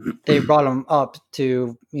 they brought him up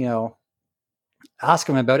to, ask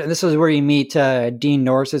him about it. And this is where you meet Dean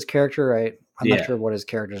Norris's character, right? I'm not sure what his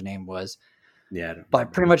character's name was. Yeah.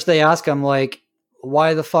 But pretty much they ask him, like,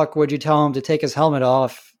 why the fuck would you tell him to take his helmet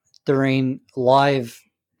off during live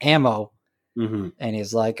ammo? Mm-hmm. And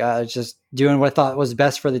he's like, just doing what I thought was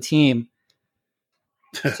best for the team.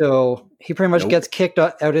 So he pretty much gets kicked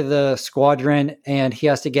out of the squadron and he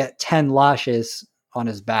has to get 10 lashes on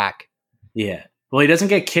his back. Yeah. Well, he doesn't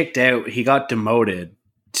get kicked out. He got demoted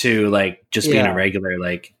to like just being a regular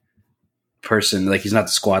like person. Like he's not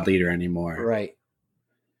the squad leader anymore. Right.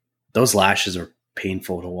 Those lashes are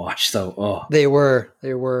painful to watch though. Oh, they were.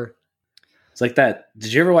 It's like that.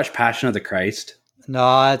 Did you ever watch Passion of the Christ?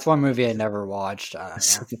 No, it's one movie I never watched.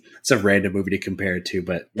 It's a random movie to compare it to,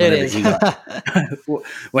 but it is.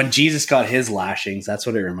 When Jesus got his lashings, that's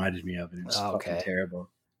what it reminded me of. And it was fucking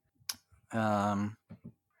terrible.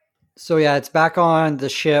 So yeah, it's back on the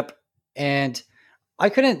ship, and I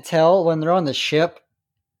couldn't tell when they're on the ship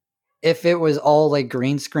if it was all like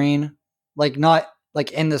green screen, like not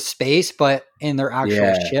like in the space, but in their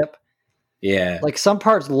actual ship. Yeah. Like some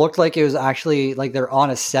parts looked like it was actually like they're on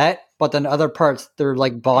a set, but then other parts, their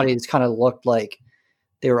like bodies kind of looked like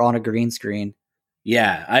they were on a green screen.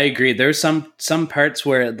 Yeah, I agree. There's some parts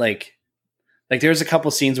where like there was a couple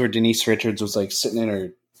scenes where Denise Richards was like sitting in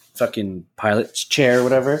her fucking pilot's chair or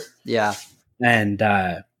whatever. Yeah. And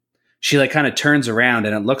she like kind of turns around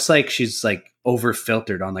and it looks like she's like over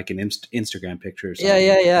filtered on like an Instagram picture or something.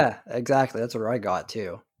 Yeah. Exactly. That's where I got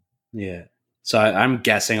too. Yeah. So I'm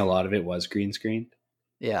guessing a lot of it was green screen.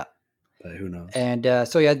 Yeah. But who knows? And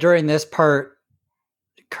so yeah, during this part,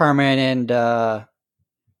 Carmen and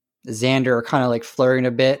Xander are kind of like flirting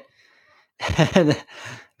a bit. And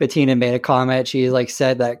Bettina made a comment. She like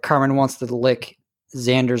said that Carmen wants to lick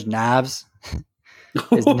Xander's nabs.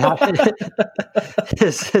 His because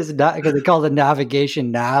they call the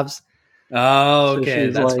navigation nabs. Oh,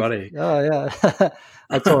 okay, So that's like, funny. Oh yeah,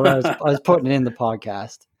 I told her I was putting it in the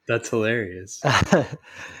podcast. That's hilarious.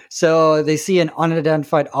 So they see an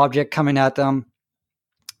unidentified object coming at them.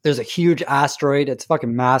 There's a huge asteroid. It's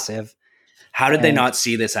fucking massive. How did they not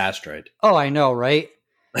see this asteroid? Oh, I know, right?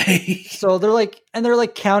 So they're like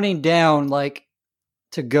counting down, like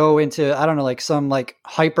to go into, I don't know, like some like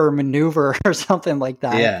hyper maneuver or something like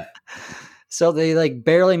that. Yeah. So they like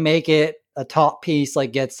barely make it. A top piece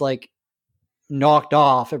like gets like knocked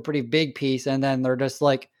off, a pretty big piece, and then they're just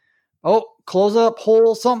like, oh, close up,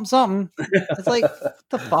 hole, something. It's like, what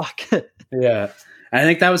the fuck? Yeah. I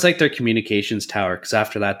think that was like their communications tower, because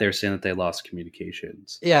after that, they're saying that they lost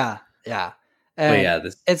communications. Yeah.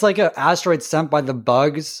 And it's like an asteroid sent by the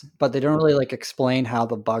bugs, but they don't really like explain how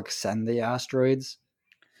the bugs send the asteroids.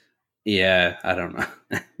 Yeah, I don't know.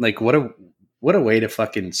 Like, what a way to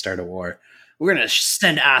fucking start a war. We're going to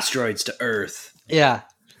send asteroids to Earth. Yeah.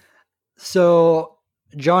 So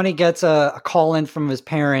Johnny gets a call in from his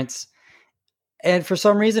parents, and for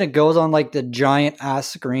some reason it goes on like the giant ass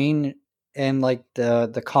screen in like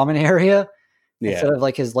the common area instead of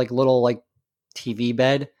like his like little like TV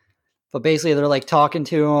bed. But basically they're like talking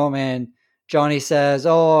to him, and Johnny says,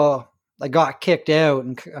 "Oh, I got kicked out,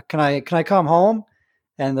 and can I come home?"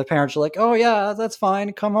 And the parents are like, "Oh yeah, that's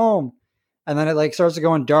fine, come home." And then it like starts to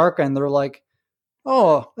go dark, and they're like,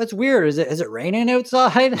 "Oh, that's weird. Is it raining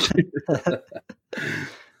outside?"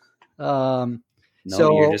 So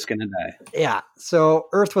you're just gonna die. Yeah. So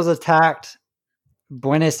Earth was attacked.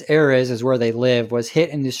 Buenos Aires is where they live, was hit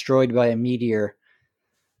and destroyed by a meteor.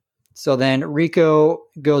 So then Rico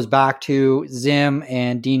goes back to Zim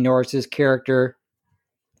and Dean Norris's character,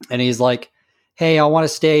 and he's like, "Hey, I want to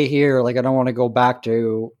stay here. Like, I don't want to go back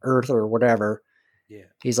to Earth or whatever." Yeah.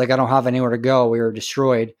 He's like, "I don't have anywhere to go. We were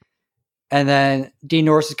destroyed." And then Dean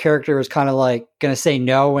Norris's character is kind of like going to say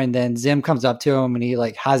no. And then Zim comes up to him and he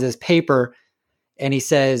like has his paper and he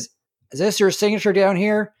says, "Is this your signature down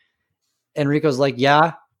here?" And Rico's like,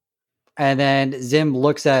 yeah. And then Zim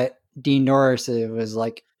looks at Dean Norris and it was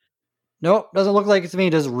like, nope, doesn't look like it's me.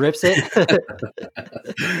 Just rips it.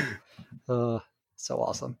 So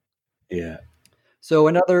awesome. Yeah. So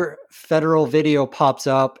another federal video pops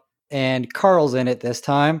up and Carl's in it this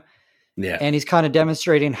time. Yeah. And he's kind of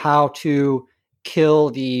demonstrating how to kill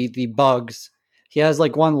the bugs. He has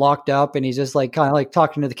like one locked up and he's just like kind of like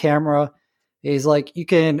talking to the camera. He's like, you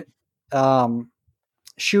can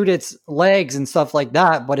shoot its legs and stuff like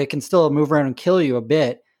that, but it can still move around and kill you a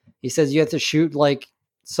bit. He says you have to shoot like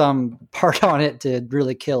some part on it to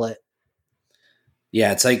really kill it.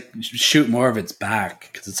 Yeah, it's like shoot more of its back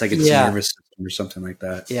because it's like its nervous system or something like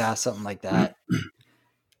that. Yeah, something like that.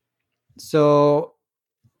 So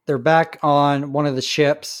they're back on one of the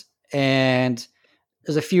ships, and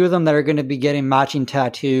there's a few of them that are going to be getting matching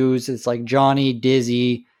tattoos. It's like Johnny,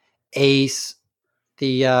 Dizzy, Ace,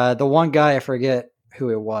 the one guy I forget who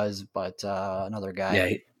it was, but another guy.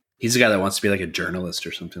 Yeah, he's the guy that wants to be like a journalist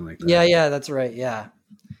or something like that. Yeah, that's right. Yeah,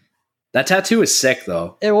 that tattoo is sick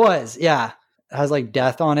though. It was. Yeah, it has like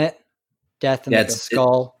death on it, death and like a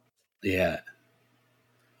skull. Yeah.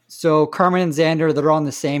 So Carmen and Xander, they're on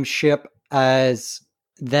the same ship as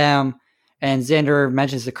them. And Xander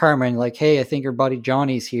mentions to Carmen, like, hey, I think your buddy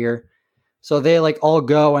Johnny's here. So they like all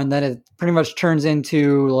go. And then it pretty much turns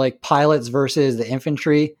into like pilots versus the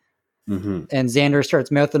infantry. Mm-hmm. And Xander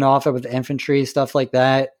starts mouthing off it with the infantry, stuff like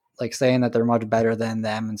that, like saying that they're much better than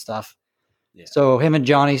them and stuff. Yeah. So him and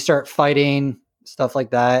Johnny start fighting, stuff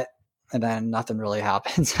like that. And then nothing really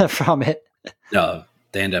happens from it. No,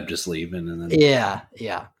 they end up just leaving. And then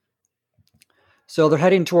Yeah. So they're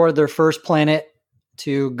heading toward their first planet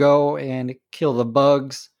to go and kill the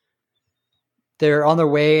bugs. They're on their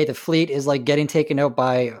way. The fleet is like getting taken out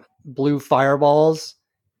by blue fireballs.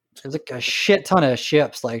 There's like a shit ton of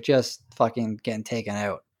ships like just fucking getting taken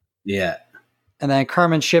out. Yeah. And then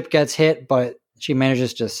Carmen's ship gets hit, but she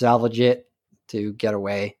manages to salvage it to get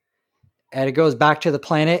away. And it goes back to the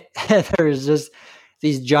planet. And there's just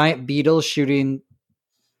these giant beetles shooting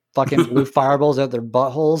fucking blue fireballs out their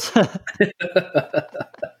buttholes.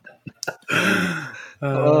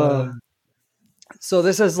 So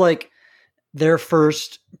this is like their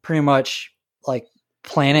first pretty much like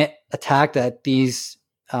planet attack that these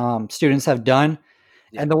students have done.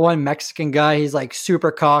 Yeah. And the one Mexican guy, he's like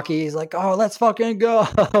super cocky. He's like, oh, let's fucking go.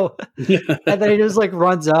 And then he just like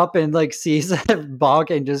runs up and like sees a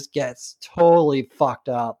bug and just gets totally fucked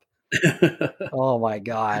up. Oh my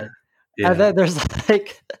God. Yeah. And then there's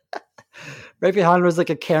like right behind was like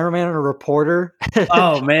a cameraman and a reporter.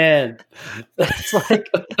 Oh man. It's like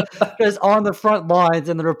just on the front lines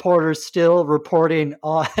and the reporter's still reporting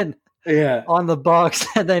on the bugs,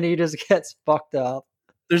 and then he just gets fucked up.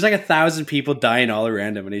 There's like 1,000 people dying all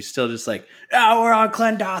around him, and he's still just like, oh, we're on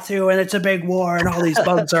Klendathu and it's a big war and all these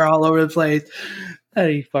bugs are all over the place. And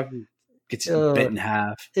he fucking gets bit in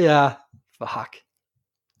half. Yeah. Fuck.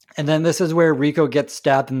 And then this is where Rico gets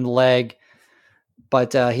stabbed in the leg,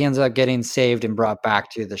 but he ends up getting saved and brought back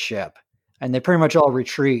to the ship. And they pretty much all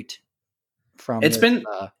retreat from It's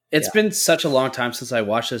been such a long time since I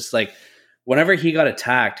watched this. Like, whenever he got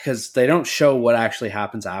attacked, because they don't show what actually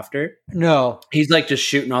happens after. No. He's like just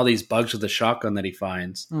shooting all these bugs with a shotgun that he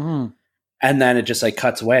finds. Mm-hmm. And then it just like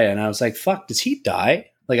cuts away. And I was like, fuck, does he die?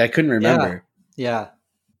 Like, I couldn't remember. Yeah.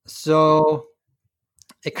 So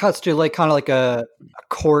it cuts to like kind of like a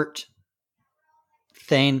court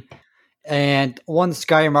thing. And one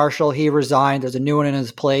Sky Marshal, he resigned. There's a new one in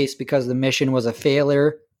his place because the mission was a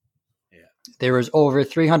failure. Yeah. There was over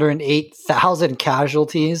 308,000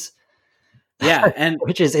 casualties. Yeah, and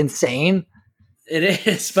which is insane. It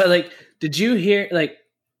is, but like, did you hear like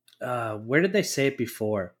where did they say it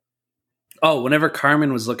before? Oh, whenever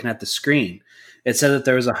Carmen was looking at the screen, it said that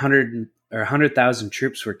there was 100,000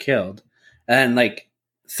 troops were killed, and like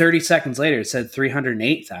 30 seconds later, it said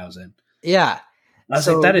 308,000. Yeah, I was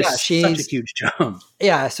like, that is such a huge jump.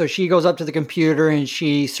 Yeah, so she goes up to the computer and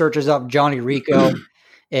she searches up Johnny Rico,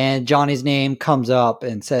 and Johnny's name comes up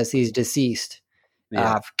and says he's deceased,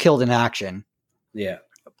 killed in action. Yeah.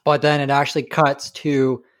 But then it actually cuts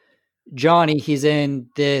to Johnny. He's in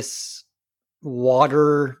this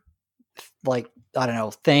water, like, I don't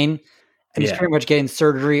know, thing. And he's pretty much getting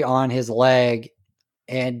surgery on his leg.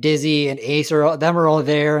 And Dizzy and Ace are all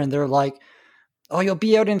there. And they're like, oh, you'll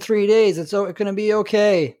be out in 3 days. It's going to be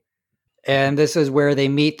okay. And this is where they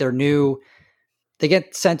meet they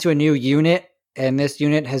get sent to a new unit. And this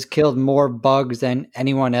unit has killed more bugs than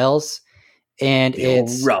anyone else. And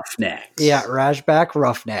it's Roughnecks. Yeah, Rajbak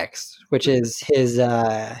Roughnecks, which is his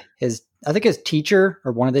I think his teacher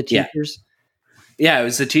or one of the teachers. Yeah, it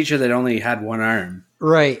was the teacher that only had one arm.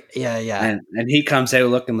 Right. Yeah. And he comes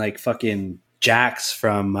out looking like fucking Jax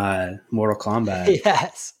from Mortal Kombat.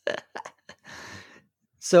 Yes.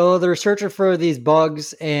 So they're searching for these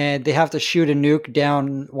bugs, and they have to shoot a nuke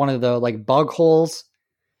down one of the like bug holes.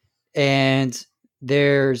 And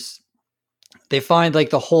they find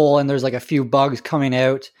like the hole, and there's like a few bugs coming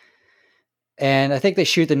out. And I think they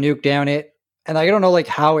shoot the nuke down it. And I don't know like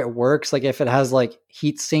how it works, like if it has like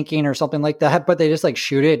heat sinking or something like that, but they just like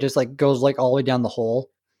shoot it, just like goes like all the way down the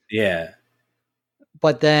hole. Yeah.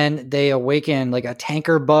 But then they awaken, like a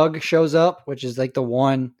tanker bug shows up, which is like the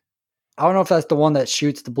one. I don't know if that's the one that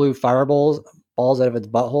shoots the blue fireballs out of its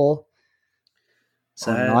butthole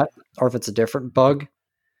not, or if it's a different bug.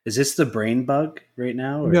 Is this the brain bug right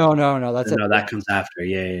now? Or? No. That's no. That comes after.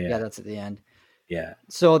 Yeah. That's at the end. Yeah.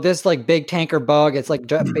 So this like big tanker bug, it's like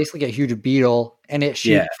basically a huge beetle, and it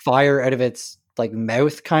shoots fire out of its like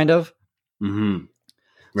mouth, kind of. Mm-hmm.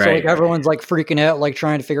 Right. So like everyone's like freaking out, like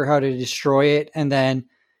trying to figure out how to destroy it, and then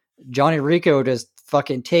Johnny Rico just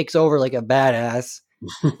fucking takes over like a badass.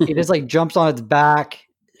 He just like jumps on its back,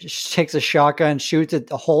 takes a shotgun, shoots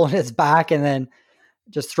a hole in its back, and then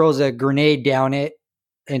just throws a grenade down it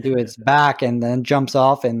into its back, and then jumps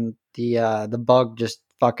off, and the bug just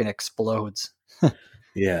fucking explodes.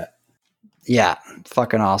 Yeah,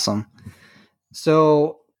 fucking awesome.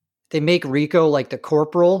 So they make Rico like the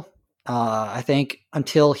corporal, I think,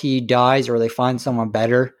 until he dies or they find someone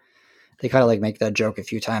better. They kind of like make that joke a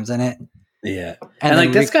few times in it. Yeah, and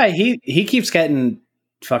like this guy, he keeps getting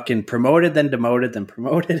fucking promoted, then demoted, then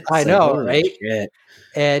promoted. It's I know, like, right? Shit.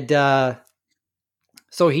 And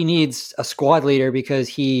so he needs a squad leader because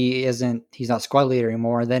he's not squad leader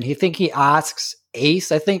anymore. Then he asks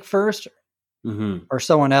Ace, I think, first, or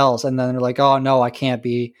someone else, and then they're like, "Oh no, I can't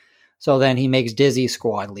be." So then he makes Dizzy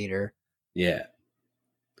squad leader. Yeah.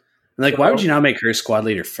 Like, why would you not make her squad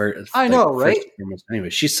leader first? I know, right?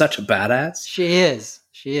 Anyway, she's such a badass. She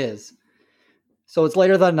is. So it's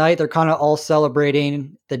later that night. They're kind of all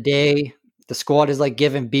celebrating the day. The squad is like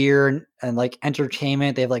giving beer and like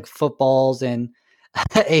entertainment. They have like footballs, and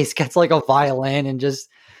Ace gets like a violin and just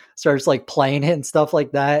starts like playing it and stuff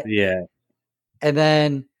like that. Yeah. And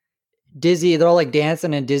then Dizzy, they're all like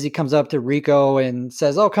dancing, and Dizzy comes up to Rico and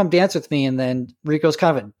says, "Oh, come dance with me." And then Rico's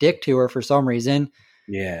kind of a dick to her for some reason.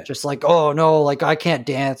 Yeah. Just like, "Oh no, like I can't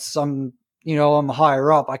dance. I'm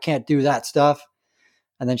higher up. I can't do that stuff."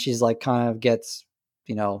 And then she's like, kind of gets,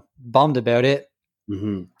 bummed about it.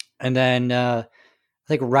 Mm-hmm. And then I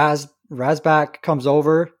think Razback comes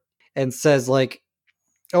over and says like,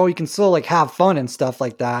 "Oh, you can still like have fun and stuff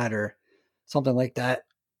like that," or something like that.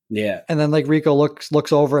 Yeah. And then like Rico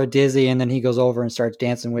looks over at Dizzy, and then he goes over and starts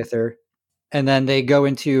dancing with her. And then they go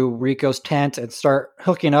into Rico's tent and start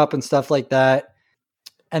hooking up and stuff like that.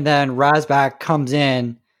 And then Razback comes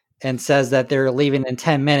in and says that they're leaving in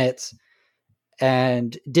 10 minutes.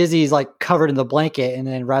 And Dizzy's like covered in the blanket. And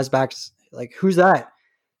then Razback's like, "Who's that?"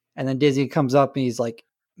 And then Dizzy comes up and he's like,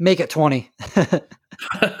 "Make it 20.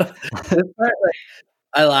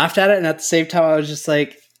 I laughed at it. And at the same time, I was just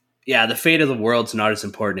like, yeah, the fate of the world's not as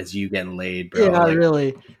important as you getting laid, bro. Yeah, like,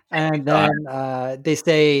 really. And then they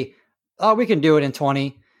say, "Oh, we can do it in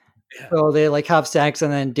 20. Yeah. So they like have sex,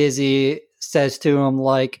 and then Dizzy says to him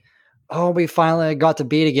like, "Oh, we finally got to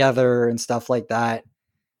be together," and stuff like that.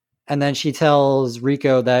 And then she tells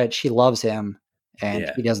Rico that she loves him,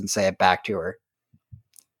 and he doesn't say it back to her.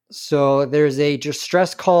 So there's a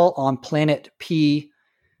distress call on planet P.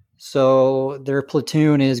 So their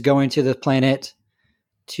platoon is going to the planet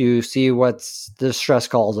to see what's the distress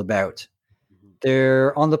call is about.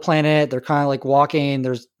 They're on the planet. They're kind of like walking.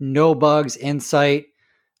 There's no bugs in sight.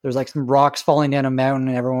 There's like some rocks falling down a mountain,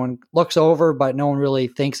 and everyone looks over, but no one really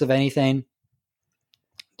thinks of anything.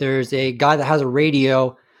 There's a guy that has a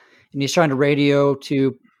radio, and he's trying to radio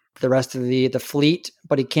to the rest of the fleet,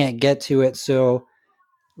 but he can't get to it. So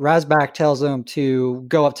Razback tells him to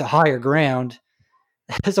go up to higher ground.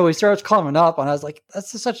 So he starts climbing up, and I was like,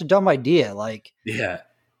 that's just such a dumb idea. Like, yeah.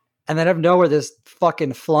 And then out of nowhere, this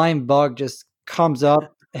fucking flying bug just comes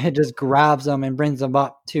up and just grabs him and brings him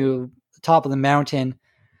up to the top of the mountain.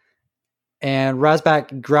 And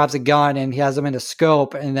Razback grabs a gun and he has him in a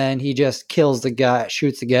scope, and then he just kills the guy,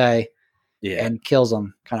 shoots the guy, and kills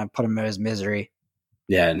him, kind of put him in his misery.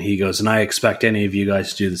 Yeah, and he goes, "And I expect any of you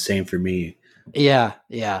guys to do the same for me." Yeah.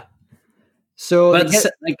 So,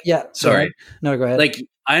 sorry. No, go ahead. Like,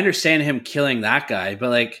 I understand him killing that guy, but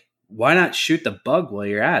like, why not shoot the bug while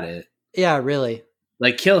you're at it? Yeah, really.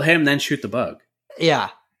 Like, kill him, then shoot the bug. Yeah.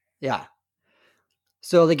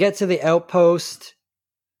 So they get to the outpost.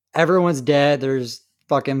 Everyone's dead. There's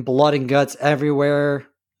fucking blood and guts everywhere.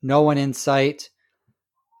 No one in sight.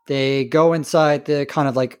 They go inside the kind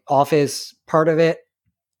of like office part of it,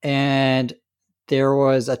 and there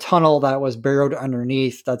was a tunnel that was burrowed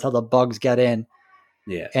underneath. That's how the bugs get in.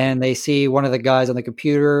 Yeah. And they see one of the guys on the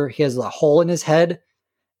computer. He has a hole in his head,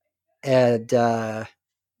 and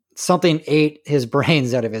something ate his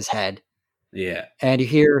brains out of his head. Yeah. And you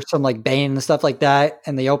hear some like banging and stuff like that.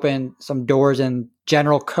 And they open some doors, and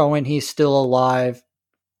General Cohen, he's still alive.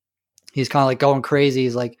 He's kind of like going crazy.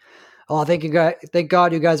 He's like, "Oh, thank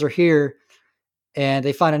God you guys are here." And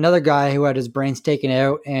they find another guy who had his brains taken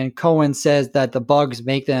out. And Cohen says that the bugs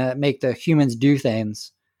make the humans do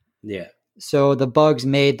things. Yeah. So the bugs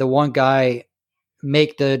made the one guy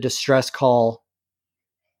make the distress call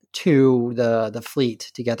to the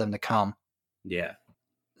fleet to get them to come. Yeah.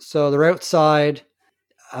 So they're outside.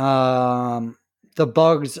 The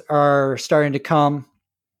bugs are starting to come.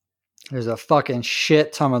 There's a fucking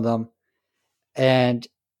shit ton of them. And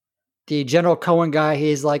the General Cohen guy,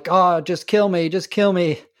 he's like, "Oh, just kill me, just kill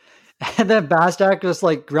me." And then Bastak just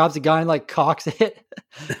like grabs a gun and like cocks it.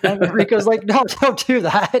 And Rico's like, "No, don't do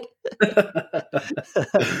that."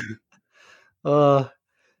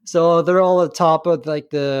 So they're all at the top of like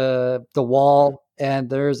the wall, and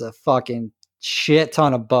there's a fucking shit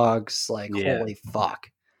ton of bugs. Like, holy fuck.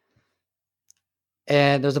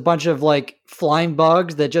 And there's a bunch of like flying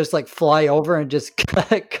bugs that just like fly over and just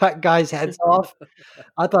cut guys' heads off.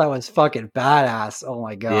 I thought it was fucking badass. Oh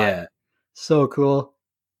my God. Yeah. So cool.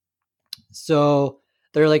 So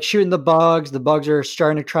they're like shooting the bugs. The bugs are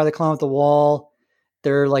starting to try to climb up the wall.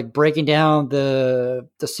 They're like breaking down the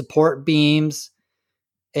support beams.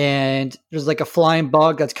 And there's like a flying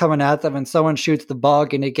bug that's coming at them, and someone shoots the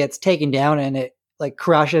bug and it gets taken down, and it like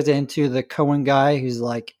crashes into the Cohen guy who's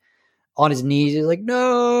like on his knees. He's like,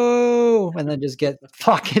 "No," and then just get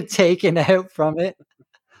fucking taken out from it.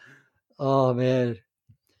 Oh man.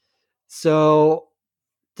 So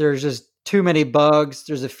there's just too many bugs.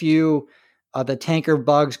 There's a few the tanker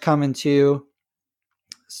bugs coming too.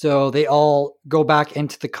 So they all go back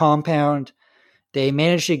into the compound. They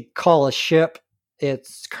manage to call a ship.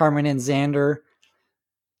 It's Carmen and Xander.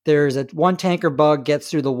 There's one tanker bug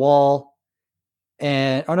gets through the wall,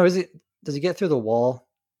 and does he get through the wall?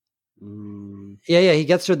 Yeah, he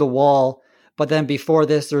gets through the wall. But then before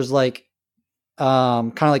this, there's like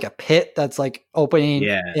kind of like a pit that's like opening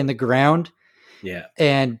in the ground. Yeah.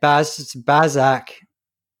 And Bazak,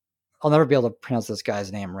 I'll never be able to pronounce this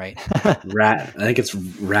guy's name right. I think it's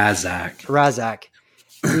Razak.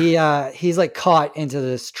 He's like caught into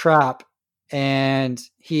this trap. And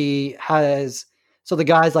so the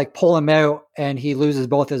guys like pull him out, and he loses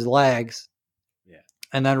both his legs. Yeah.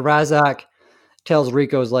 And then Razak tells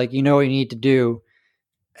Rico's like, "You know what you need to do."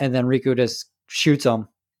 And then Rico just shoots him,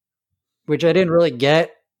 which I didn't really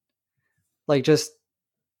get. Like, just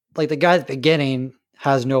like the guy at the beginning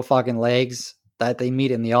has no fucking legs that they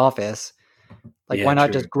meet in the office. Like, why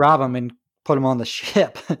not just grab him and put him on the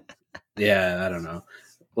ship? Yeah, I don't know.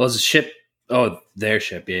 Well, it's a ship. Oh, their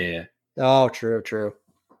ship. Yeah. Oh, true.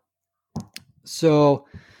 So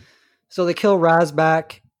they kill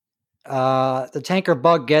Razbak. The tanker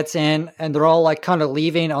bug gets in, and they're all like kind of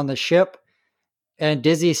leaving on the ship. And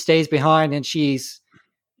Dizzy stays behind, and she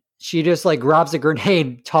just like grabs a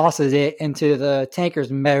grenade, tosses it into the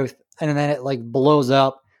tanker's mouth, and then it like blows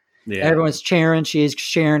up. Yeah. Everyone's cheering. She's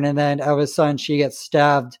cheering, and then all of a sudden she gets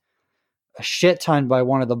stabbed a shit ton by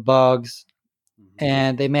one of the bugs. Mm-hmm.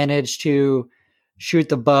 And they manage to shoot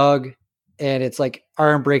the bug, and it's like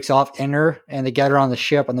arm breaks off in her, and they get her on the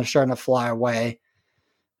ship, and they're starting to fly away.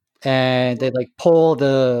 And they like pull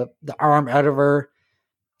the arm out of her,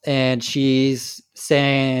 and she's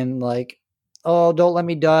saying like, "Oh, don't let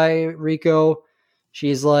me die, Rico."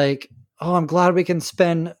 She's like, "Oh, I'm glad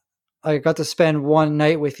I got to spend one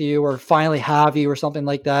night with you, or finally have you," or something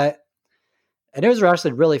like that. And it was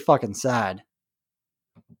actually really fucking sad.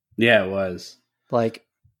 Yeah, it was. Like,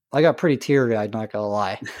 I got pretty teary-eyed, not gonna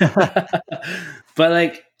lie. But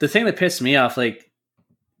like, the thing that pissed me off, like,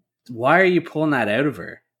 why are you pulling that out of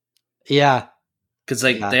her? Yeah. Because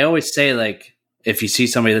like they always say, like, if you see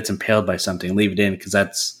somebody that's impaled by something, leave it in, because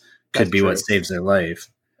that's could be true. What saves their life.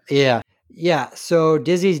 Yeah. So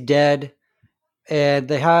Dizzy's dead, and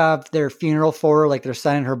they have their funeral for her, like they're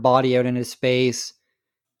sending her body out into space.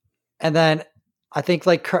 And then I think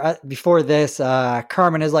like before this,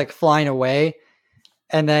 Carmen is like flying away,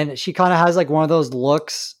 and then she kind of has like one of those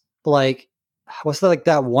looks, like, what's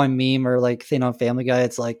that one meme or like thing on Family Guy?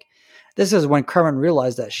 It's like, this is when Carmen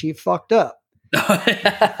realized that she fucked up.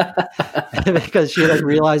 Because she like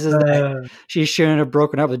realizes that she shouldn't have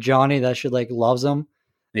broken up with Johnny, that she like loves him.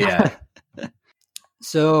 Yeah.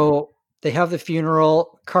 So they have the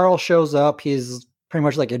funeral. Carl shows up. He's pretty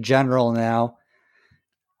much like a general now.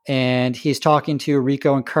 And he's talking to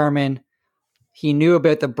Rico and Carmen. He knew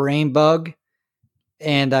about the brain bug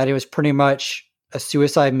and that it was pretty much a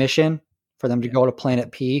suicide mission for them to go to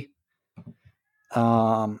Planet P.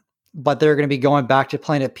 But they're going to be going back to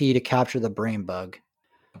Planet P to capture the brain bug.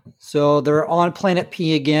 So they're on Planet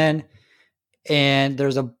P again, and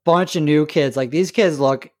there's a bunch of new kids. Like, these kids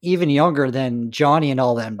look even younger than Johnny and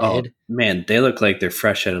all them did. Oh, man, they look like they're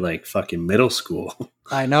fresh out of like fucking middle school.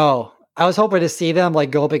 I know. I was hoping to see them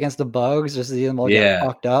like go up against the bugs, just to see them all get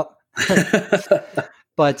fucked up.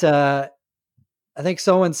 But I think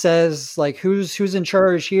someone says like, who's in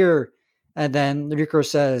charge here? And then Rico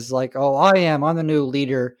says like, oh, I'm the new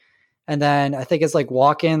leader. And then I think it's like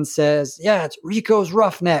Watkins says, yeah, it's Rico's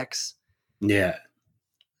Roughnecks. Yeah.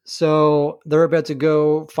 So they're about to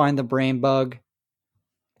go find the brain bug.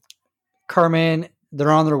 Carmen,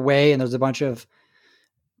 they're on their way, and there's a bunch of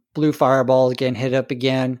blue fireballs getting hit up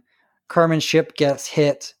again. Carmen's ship gets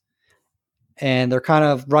hit, and they're kind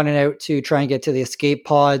of running out to try and get to the escape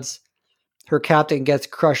pods. Her captain gets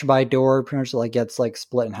crushed by a door, pretty much like gets like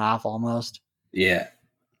split in half almost. Yeah.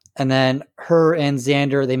 And then her and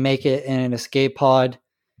Xander, they make it in an escape pod,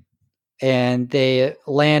 and they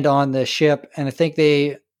land on the ship, and I think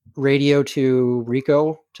they radio to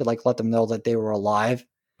Rico to like let them know that they were alive.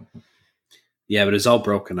 Yeah, but it's all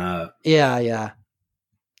broken up. Yeah.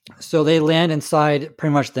 So they land inside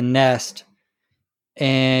pretty much the nest,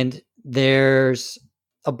 and there's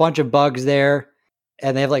a bunch of bugs there,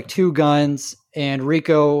 and they have like 2 guns, and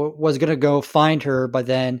Rico was going to go find her, but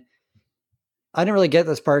then I didn't really get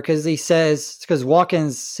this part because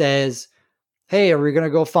Watkins says, hey, are we going to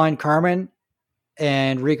go find Carmen?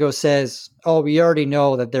 And Rico says, oh, we already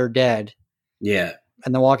know that they're dead. Yeah.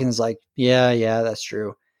 And then Watkins is like, yeah, that's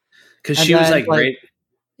true. Because she was like,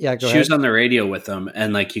 yeah, she was on the radio with them,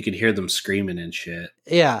 and like you could hear them screaming and shit.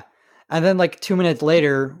 Yeah. And then like 2 minutes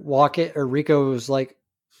later, Rico's like,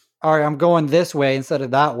 all right, I'm going this way instead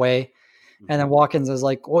of that way. And then Watkins is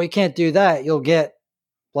like, well, you can't do that. You'll get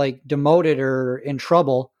like demoted or in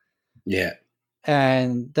trouble. Yeah.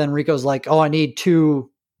 And then Rico's like, oh, I need two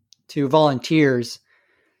volunteers.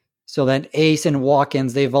 So then Ace and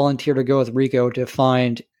Watkins, they volunteer to go with Rico to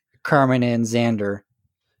find Carmen and Xander.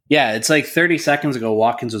 Yeah, it's like 30 seconds ago,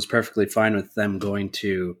 Watkins was perfectly fine with them going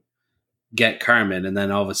to get Carmen, and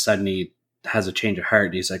then all of a sudden he has a change of heart.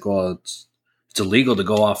 And he's like, well, it's illegal to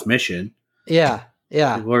go off mission. Yeah.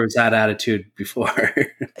 Where was that attitude before?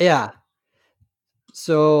 Yeah.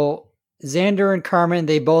 So Xander and Carmen,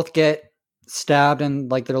 they both get stabbed in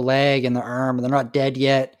like their leg and their arm, and they're not dead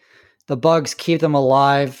yet. The bugs keep them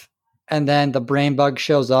alive, and then the brain bug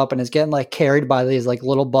shows up and is getting like carried by these like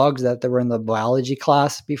little bugs that they were in the biology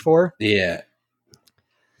class before. Yeah.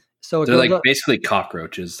 So they're like basically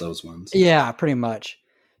cockroaches, those ones. Yeah, pretty much.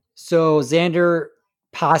 So Xander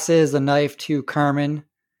passes the knife to Carmen,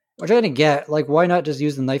 which I didn't get. Like, why not just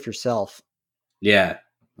use the knife yourself? Yeah,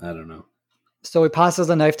 I don't know. So he passes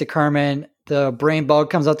the knife to Carmen. The brain bug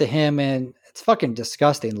comes out to him, and it's fucking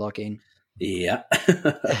disgusting looking. Yeah.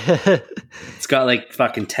 It's got like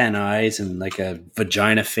fucking 10 eyes and like a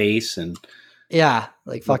vagina face, and yeah,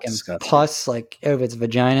 like fucking pus like out of its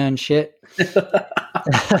vagina and shit.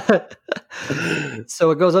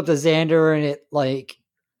 So it goes up to Xander, and it like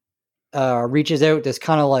reaches out this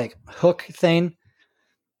kind of like hook thing,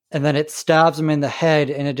 and then it stabs him in the head,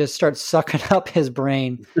 and it just starts sucking up his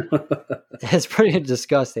brain. It's pretty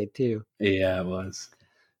disgusting too. Yeah, it was.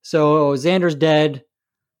 So Xander's dead.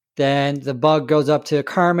 Then the bug goes up to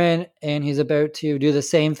Carmen, and he's about to do the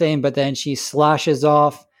same thing, but then she slashes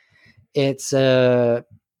off its knife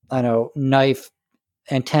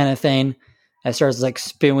antenna thing, and starts like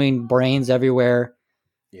spewing brains everywhere.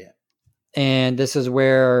 Yeah. And this is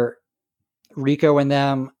where Rico and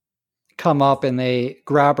them come up, and they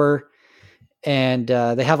grab her, and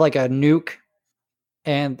they have like a nuke.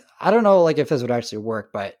 And I don't know like if this would actually work,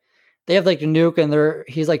 but they have like a nuke, and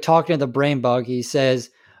he's like talking to the brain bug. He says,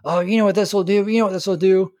 oh, you know what this will do? You know what this will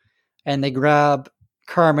do? And they grab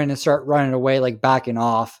Carmen and start running away, like backing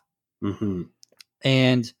off. Mm-hmm.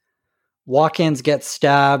 And Watkins gets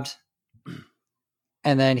stabbed.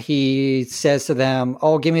 And then he says to them,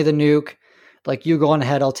 oh, give me the nuke. Like, you go on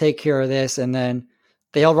ahead. I'll take care of this. And then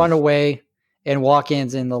they all run away. And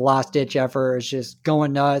Watkins, in the last ditch effort, is just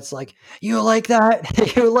going nuts. Like, you like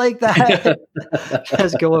that? You like that?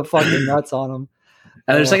 Just going fucking nuts on him.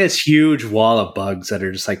 And there's like this huge wall of bugs that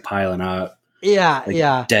are just like piling up. Yeah, like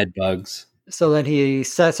yeah. Dead bugs. So then he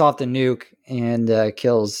sets off the nuke and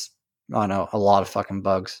kills, I don't know, a lot of fucking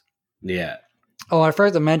bugs. Yeah. Oh, I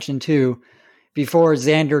forgot to mention too, before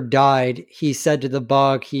Xander died, he said to the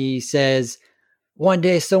bug, he says, one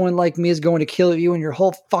day someone like me is going to kill you and your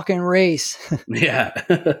whole fucking race. Yeah.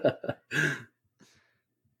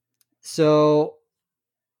 So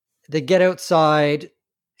they get outside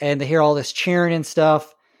and they hear all this cheering and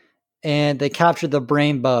stuff, and they capture the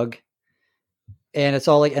brain bug, and it's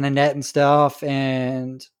all like in a net and stuff.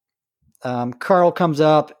 And Carl comes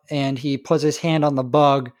up and he puts his hand on the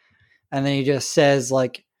bug, and then he just says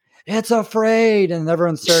like, "It's afraid," and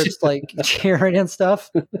everyone starts like cheering and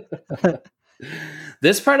stuff.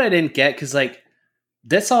 This part I didn't get because like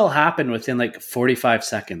this all happened within like 45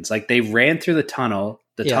 seconds. Like they ran through the tunnel,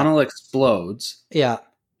 the tunnel explodes. Yeah.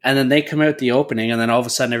 And then they come out the opening, and then all of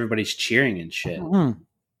a sudden everybody's cheering and shit. Mm-hmm.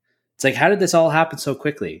 It's like, how did this all happen so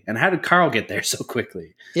quickly? And how did Carl get there so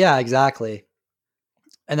quickly? Yeah, exactly.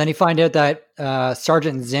 And then you find out that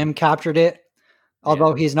Sergeant Zim captured it.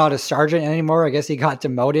 Although he's not a sergeant anymore. I guess he got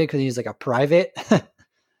demoted because he's like a private.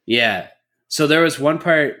 Yeah. So there was one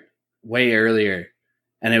part way earlier,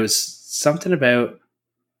 and it was something about,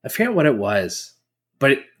 I forget what it was,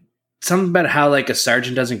 but something about how like a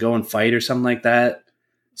sergeant doesn't go and fight or something like that.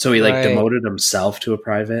 So he like demoted himself to a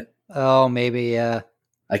private. Oh, maybe, yeah.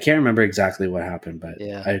 I can't remember exactly what happened, but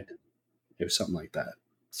yeah, it was something like that.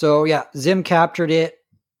 So yeah, Zim captured it,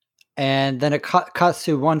 and then it cuts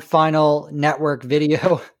to one final network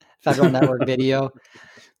video, federal network video,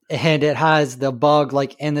 and it has the bug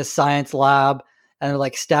like in the science lab, and they're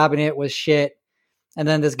like stabbing it with shit, and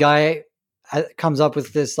then this guy comes up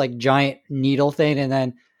with this like giant needle thing, and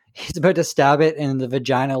then he's about to stab it in the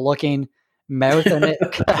vagina looking mouth, and it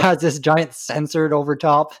has this giant censored over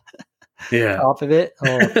top of it.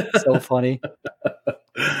 Oh, so funny.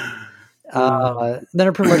 Then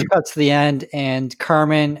it pretty much cuts to the end, and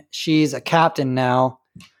Carmen, she's a captain now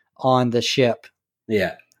on the ship.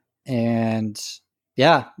 Yeah. And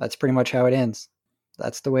yeah, that's pretty much how it ends.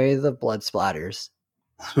 That's the way the blood splatters.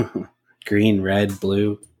 Green, red,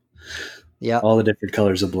 blue. Yeah. All the different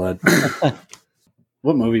colors of blood.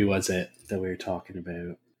 What movie was it that we were talking about?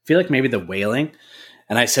 I feel like maybe The Wailing.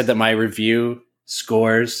 And I said that my review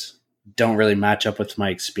scores don't really match up with my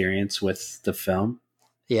experience with the film.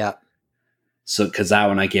 Yeah. So, because that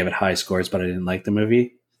one I gave it high scores, but I didn't like the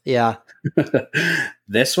movie. Yeah.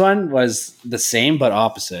 This one was the same, but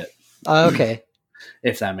opposite. Okay.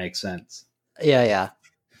 If that makes sense. Yeah, yeah.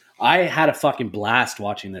 I had a fucking blast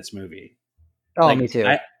watching this movie. Oh, like, me too.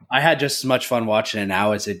 I had just as much fun watching it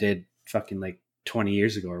now as it did fucking like 20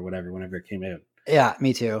 years ago or whatever, whenever it came out. Yeah,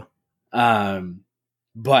 me too.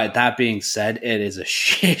 But that being said, it is a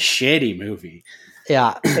shitty movie.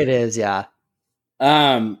 Yeah, it is. Yeah.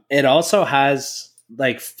 It also has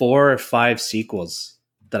like 4 or 5 sequels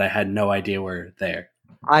that I had no idea were there.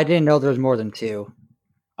 I didn't know there was more than 2.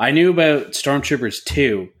 I knew about Stormtroopers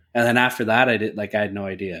 2, and then after that, I had no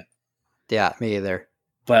idea. Yeah, me either.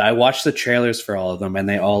 But I watched the trailers for all of them, and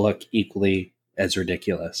they all look equally as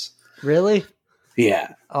ridiculous. Really?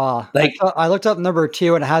 Yeah. Like I looked up number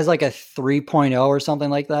 2, and it has like a 3.0 or something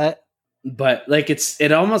like that. But like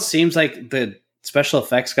it almost seems like the special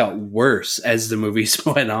effects got worse as the movies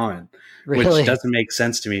went on, Really? which doesn't make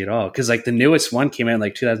sense to me at all. Because like the newest one came out in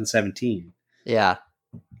like 2017. Yeah.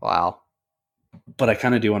 Wow. But I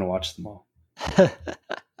kind of do want to watch them all.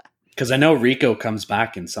 Because I know Rico comes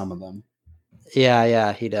back in some of them.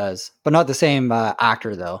 Yeah, he does. But not the same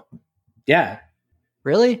actor, though. Yeah.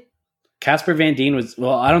 Really? Casper Van Dien was...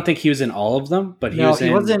 Well, I don't think he was in all of them, but he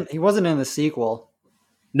wasn't in the sequel.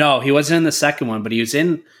 No, he wasn't in the second one, but he was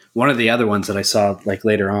in one of the other ones that I saw like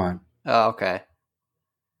later on. Oh, okay.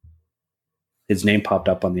 His name popped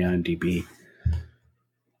up on the IMDb.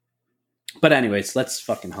 But anyways, let's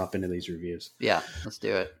fucking hop into these reviews. Yeah, let's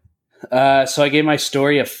do it. So I gave my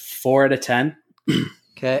story a 4 out of 10.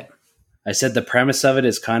 Okay. I said the premise of it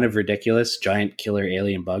is kind of ridiculous. Giant killer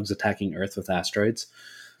alien bugs attacking Earth with asteroids.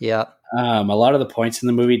 Yeah. A lot of the points in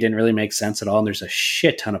the movie didn't really make sense at all, and there's a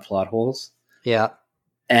shit ton of plot holes. Yeah.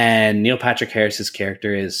 And Neil Patrick Harris's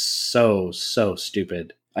character is so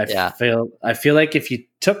stupid. I feel like if you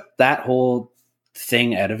took that whole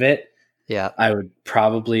thing out of it, I would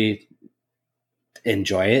probably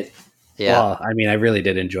enjoy it. Yeah. Well, I mean, I really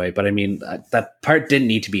did enjoy it, but I mean, that part didn't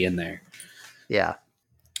need to be in there. Yeah.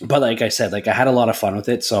 But like I said, like I had a lot of fun with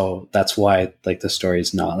it, so that's why like the story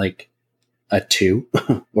is not like a 2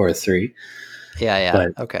 or a 3. Yeah.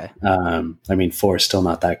 But, okay. I mean, 4 is still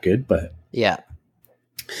not that good, but yeah.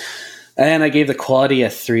 And I gave the quality a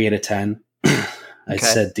 3 out of 10. I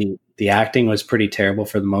said the acting was pretty terrible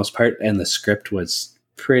for the most part, and the script was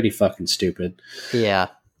pretty fucking stupid. Yeah.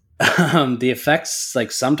 The effects,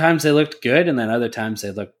 like sometimes they looked good, and then other times they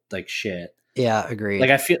looked like shit. Yeah, agreed. Like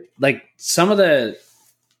I feel like some of the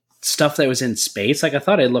stuff that was in space, like I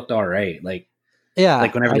thought it looked all right. Like Yeah.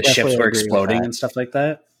 Like whenever the ships were exploding and stuff like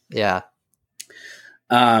that. Yeah.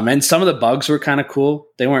 And some of the bugs were kind of cool.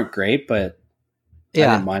 They weren't great, but I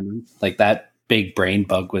didn't mind them. Like that big brain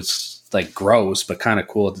bug was like gross, but kind of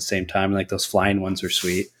cool at the same time. Like those flying ones were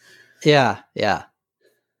sweet. Yeah. Yeah.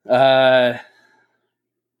 What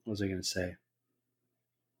was I going to say?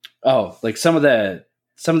 Oh, like some of the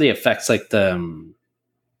effects, like the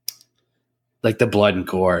blood and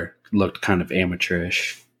gore looked kind of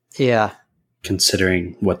amateurish. Yeah.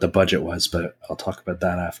 Considering what the budget was, but I'll talk about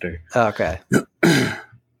that after. Okay.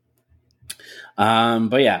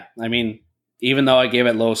 But yeah, I mean, even though I gave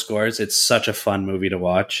it low scores, it's such a fun movie to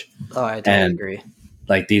watch. Oh, I totally agree.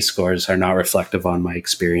 Like these scores are not reflective on my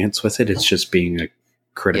experience with it. It's just being a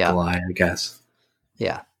critical eye, I guess.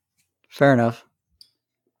 Yeah. Fair enough.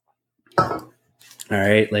 All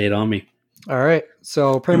right, lay it on me. All right.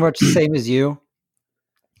 So pretty much the same as you.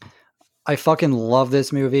 I fucking love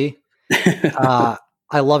this movie. I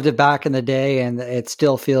loved it back in the day, and it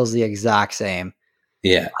still feels the exact same.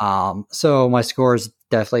 Yeah. So my scores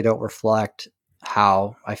definitely don't reflect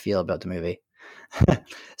how I feel about the movie.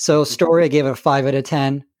 So story, I gave it a 5 out of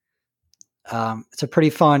 10. It's a pretty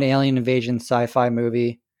fun alien invasion sci-fi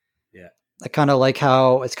movie. Yeah. I kind of like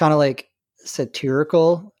how it's kind of like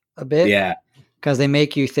satirical a bit. Yeah. Because they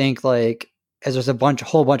make you think like, as there's a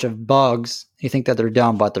whole bunch of bugs, you think that they're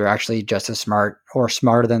dumb, but they're actually just as smart or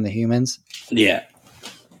smarter than the humans. Yeah.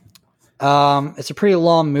 It's a pretty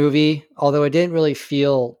long movie, although it didn't really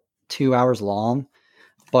feel 2 hours long,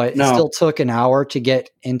 but it still took an hour to get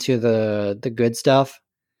into the good stuff.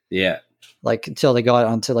 Yeah. Like until they got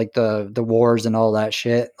onto like the wars and all that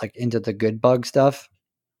shit, like into the good bug stuff.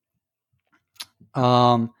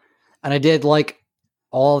 And I did like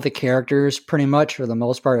all of the characters pretty much for the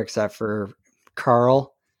most part, except for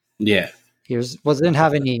Carl. Yeah. Didn't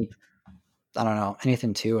have any, I don't know,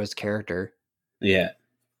 anything to his character. Yeah.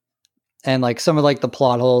 And like some of like the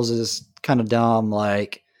plot holes is kind of dumb.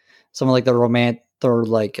 Like some of like the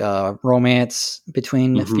romance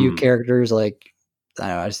between a few characters, like I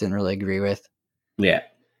don't know, I just didn't really agree with. Yeah.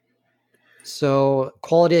 So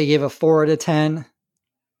quality, I gave a 4 out of 10.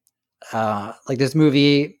 Like this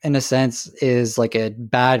movie in a sense is like a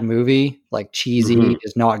bad movie, like cheesy,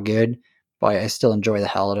 is not good, but I still enjoy the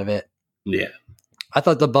hell out of it. Yeah. I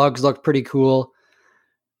thought the bugs looked pretty cool.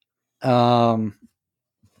 The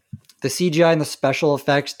CGI and the special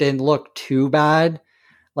effects didn't look too bad.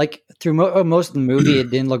 Like through most of the movie, it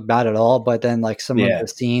didn't look bad at all. But then like some of the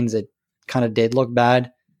scenes, it kind of did look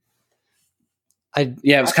bad. It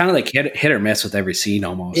was kind of like hit or miss with every scene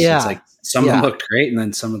almost. Yeah. It's like some of them looked great and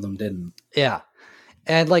then some of them didn't. Yeah.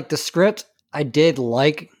 And like the script I did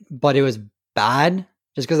like, but it was bad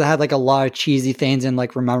just because it had like a lot of cheesy things and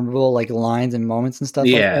like memorable like lines and moments and stuff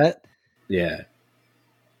like that. Yeah.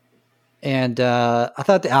 And I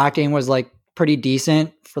thought the acting was like pretty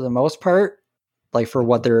decent for the most part, like for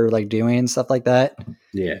what they're like doing and stuff like that.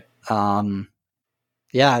 Yeah.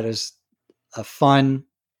 It was a fun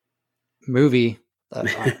movie.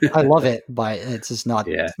 I love it, but it's just not,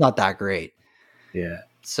 it's not that great. Yeah.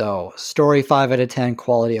 So story 5 out of 10,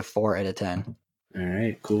 quality of 4 out of 10. All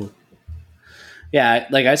right, cool. Yeah.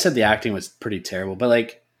 Like I said, the acting was pretty terrible, but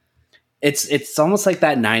like it's almost like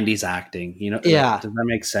that 90s acting, you know? Yeah. Does that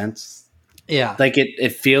make sense? Yeah. Like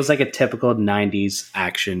it feels like a typical 90s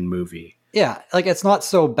action movie. Yeah. Like it's not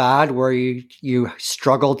so bad where you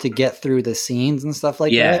struggle to get through the scenes and stuff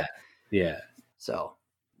like that. Yeah. So.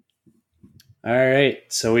 All right.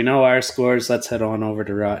 So we know our scores. Let's head on over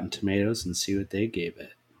to Rotten Tomatoes and see what they gave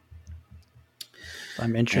it.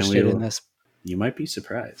 I'm interested in this. You might be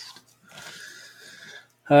surprised.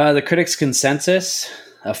 The critics' consensus: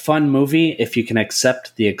 a fun movie if you can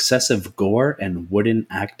accept the excessive gore and wooden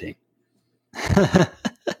acting.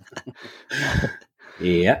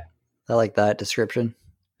 Yeah. I like that description.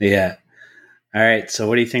 Yeah. All right. So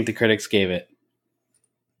what do you think the critics gave it?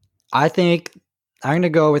 I think I'm going to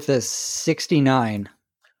go with a 69.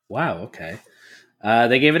 Wow. Okay.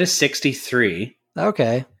 They gave it a 63.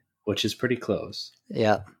 Okay. Which is pretty close.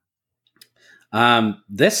 Yeah.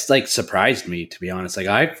 This like surprised me, to be honest. Like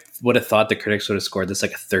I would have thought the critics would have scored this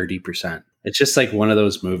like a 30%. It's just like one of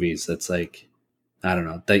those movies that's like, I don't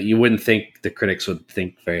know, that you wouldn't think the critics would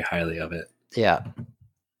think very highly of it. Yeah.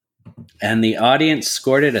 And the audience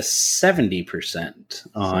scored it a 70%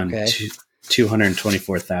 on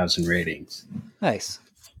 224,000 ratings. Nice.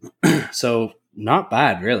 So not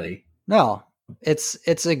bad, really. No, it's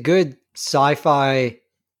a good sci-fi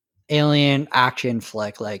alien action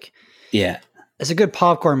flick. Like, yeah, it's a good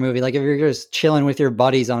popcorn movie. Like if you're just chilling with your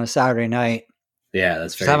buddies on a Saturday night, yeah,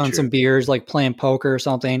 that's just having some beers, like playing poker or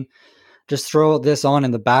something, just throw this on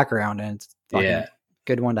in the background and it's fucking Yeah.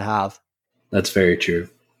 good one to have. That's very true.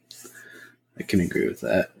 I can agree with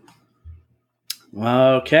that.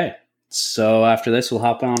 Okay. So after this, we'll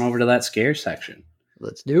hop on over to that scare section.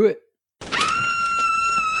 Let's do it.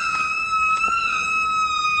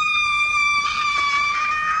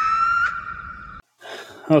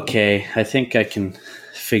 Okay, I think I can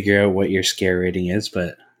figure out what your scare rating is,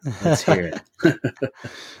 but let's hear it.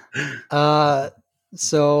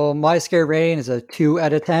 So my scare rating is a 2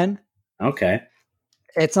 out of 10. Okay.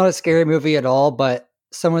 It's not a scary movie at all, but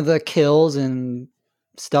some of the kills and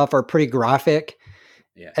stuff are pretty graphic.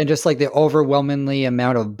 Yeah. And just like the overwhelmingly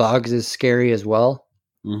amount of bugs is scary as well.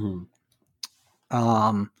 Mm-hmm.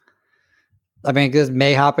 I mean, this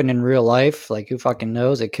may happen in real life. Like, who fucking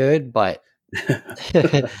knows? It could, but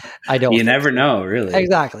I don't. You never know, really.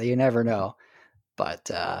 Exactly. You never know.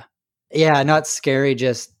 But yeah, not scary.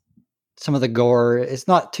 Just some of the gore. It's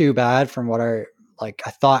not too bad from what I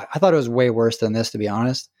thought it was way worse than this, to be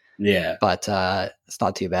honest. Yeah. But it's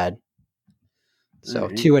not too bad. So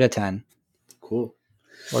right. 2 out of 10. Cool.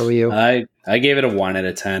 What were you? I gave it a 1 out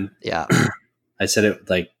of 10. Yeah. I said it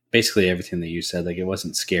like basically everything that you said. Like, it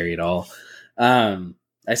wasn't scary at all.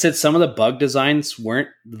 I said some of the bug designs weren't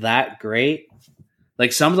that great.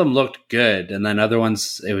 Like, some of them looked good, and then other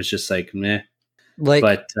ones it was just like meh. Like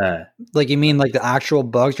you mean like the actual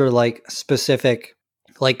bugs, or like specific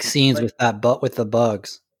like scenes with the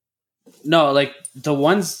bugs? No, like the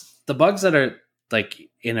bugs that are like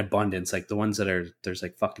in abundance, like the ones that are there's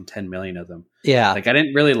like fucking 10 million of them. Yeah. Like, I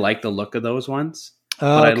didn't really like the look of those ones,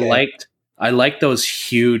 but okay. I liked those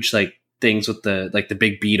huge like things with the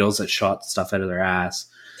big beetles that shot stuff out of their ass.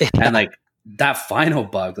 Yeah. And like that final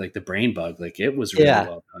bug, like the brain bug, like it was really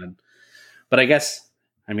well done. But I guess,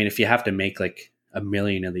 I mean, if you have to make like a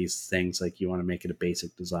million of these things, like you want to make it a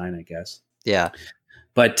basic design, I guess. Yeah.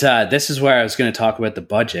 But this is where I was going to talk about the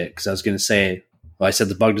budget, because I was going to say, well, I said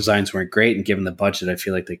the bug designs weren't great, and given the budget, I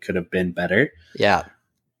feel like they could have been better. Yeah.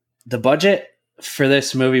 The budget for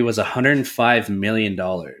this movie was $105 million.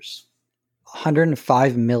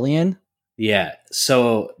 105 million? Yeah.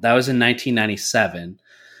 So that was in 1997.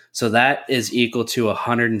 So that is equal to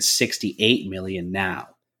 168 million now.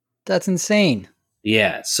 That's insane.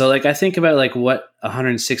 Yeah. So like, I think about like what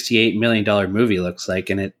 $168 million movie looks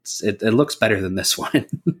like, and it looks better than this one.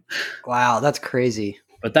 Wow, that's crazy.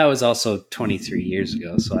 But that was also 23 years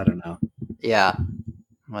ago, so I don't know. Yeah.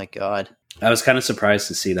 My God. I was kind of surprised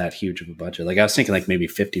to see that huge of a budget. Like, I was thinking like maybe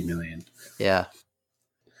 50 million. Yeah.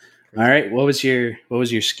 All right. What was your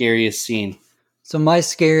scariest scene? So my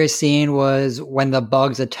scariest scene was when the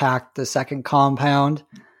bugs attacked the second compound.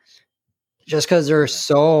 Just because there are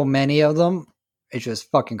so many of them, it's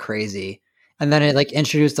just fucking crazy. And then it like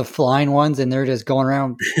introduced the flying ones, and they're just going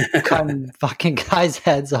around cutting fucking guys'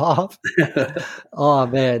 heads off. Oh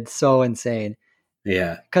man, it's so insane.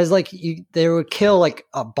 Yeah, because like they would kill like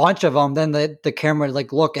a bunch of them, then the camera would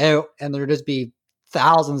like look out, and there'd just be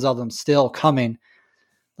thousands of them still coming.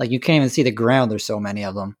 Like you can't even see the ground. There's so many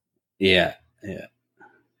of them. Yeah, yeah.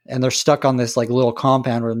 And they're stuck on this like little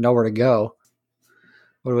compound with nowhere to go.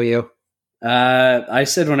 What about you? I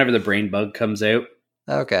said whenever the brain bug comes out.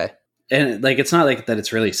 Okay. And like, it's not like that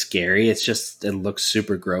it's really scary. It's just, it looks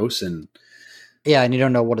super gross. And yeah, and you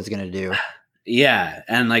don't know what it's going to do. Yeah.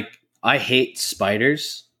 And like, I hate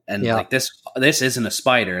spiders. And like this isn't a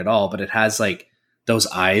spider at all, but it has like those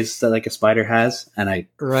eyes that like a spider has. And I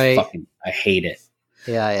hate it.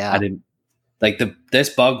 Yeah. Yeah. I didn't like this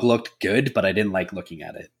bug looked good, but I didn't like looking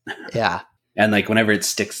at it. Yeah. And like whenever it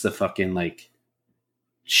sticks the fucking like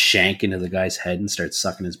shank into the guy's head and starts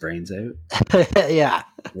sucking his brains out. Yeah.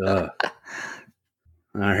 Ugh.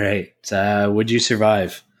 All right. Would you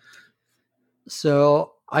survive?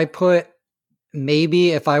 So I put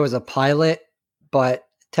maybe if I was a pilot, but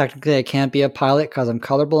technically I can't be a pilot because I'm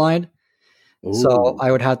colorblind. Ooh. So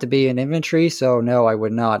I would have to be in infantry. So no, I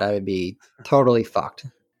would not. I would be totally fucked.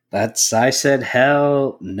 I said,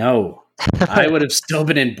 hell no. I would have still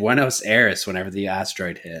been in Buenos Aires whenever the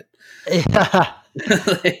asteroid hit. Yeah.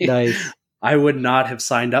 Like, nice. I would not have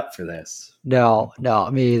signed up for this. No,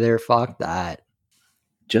 me either. Fuck that.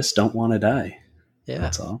 Just don't want to die. Yeah.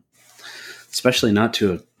 That's all. Especially not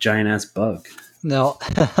to a giant ass bug. No.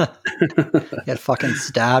 Get fucking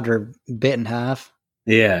stabbed or bit in half.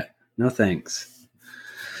 Yeah. No thanks.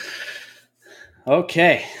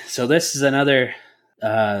 Okay. So this is another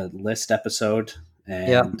list episode.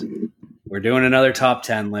 And we're doing another top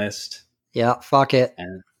 10 list. Yeah. Fuck it.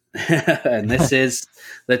 And this is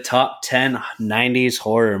the top 10 90s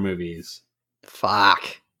horror movies.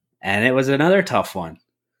 Fuck. And it was another tough one.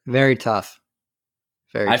 Very tough.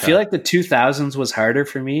 I feel like the 2000s was harder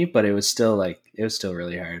for me, but it was still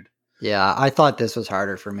really hard. Yeah, I thought this was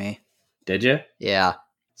harder for me. Did you? Yeah.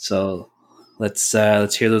 So let's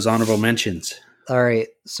hear those honorable mentions. All right.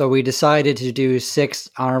 So we decided to do 6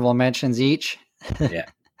 honorable mentions each. Yeah.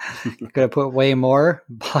 Could have put way more,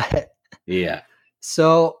 but Yeah.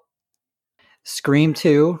 so Scream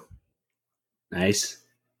 2. Nice.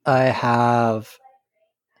 I have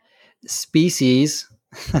Species.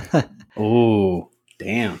 Oh,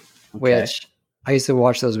 damn. Okay. Which I used to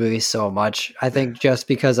watch those movies so much. I think just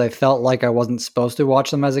because I felt like I wasn't supposed to watch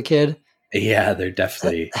them as a kid. Yeah, they're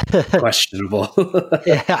definitely questionable.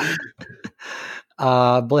 Yeah.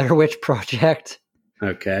 Blair Witch Project.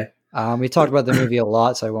 Okay. We talked about the movie a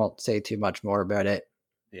lot, so I won't say too much more about it.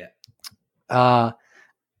 Yeah. A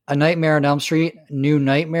Nightmare on Elm Street, New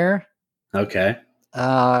Nightmare. Okay.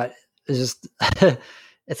 It's just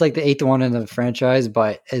it's like the 8th one in the franchise,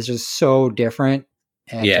 but it's just so different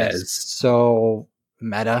and just so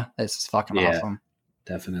meta. It's fucking awesome.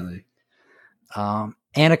 Definitely.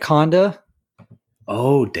 Anaconda.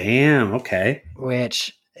 Oh, damn. Okay.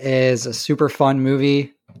 Which is a super fun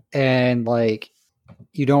movie, and like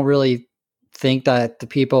you don't really think that the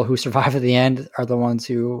people who survive at the end are the ones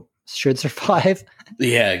who should survive.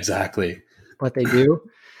 Yeah, exactly. But they do.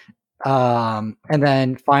 And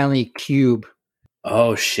then finally Cube.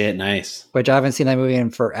 Oh shit, nice. Which I haven't seen that movie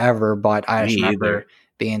in forever, but I just remember either.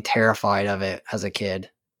 being terrified of it as a kid.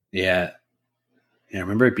 Yeah. Yeah, I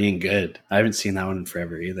remember it being good. I haven't seen that one in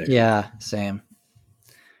forever either. Yeah, same.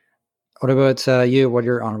 What about you? What are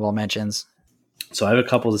your honorable mentions? So I have a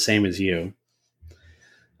couple the same as you.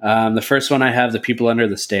 The first one I have The People Under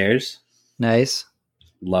the Stairs. Nice.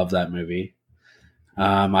 Love that movie.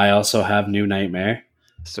 I also have New Nightmare.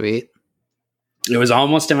 Sweet. It was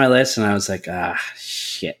almost in my list, and I was like,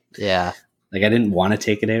 shit. Yeah. Like, I didn't want to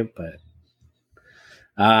take it out, but...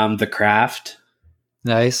 The Craft.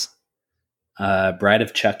 Nice. Bride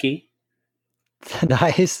of Chucky.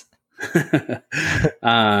 Nice.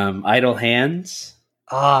 Idle Hands.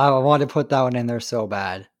 Oh, I want to put that one in there so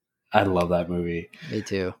bad. I love that movie. Me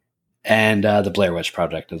too. And The Blair Witch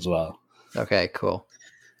Project as well. Okay, cool.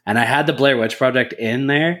 And I had The Blair Witch Project in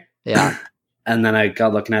there. Yeah. And then I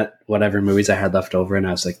got looking at whatever movies I had left over, and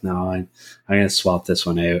I was like, no, I'm going to swap this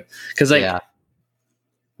one out. Because, like,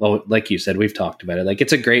 well, like you said, we've talked about it. Like,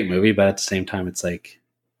 it's a great movie, but at the same time, it's like,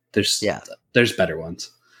 there's better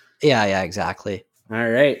ones. Yeah, exactly. All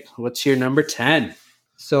right. What's your number 10?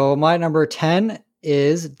 So my number 10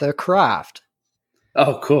 is The Craft.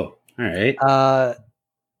 Oh, cool. All right.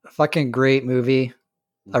 Fucking great movie.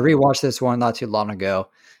 I rewatched this one not too long ago.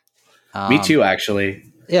 Me too, actually.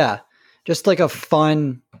 Yeah. Just like a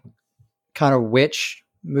fun kind of witch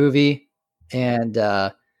movie, and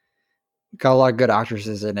got a lot of good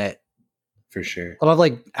actresses in it. For sure. A lot of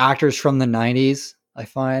like actors from the 90s, I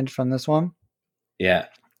find, from this one. Yeah.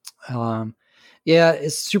 Yeah,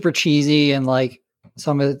 it's super cheesy, and like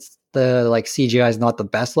some of it's the like CGI is not the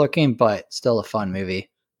best looking, but still a fun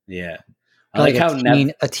movie. Yeah. I like how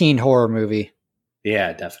a teen horror movie.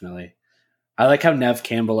 Yeah, definitely. I like how Nev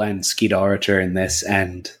Campbell and Skeet Ulrich are in this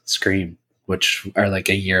and Scream, which are like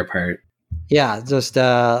a year apart. Yeah, just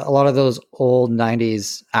a lot of those old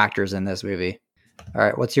 90s actors in this movie. All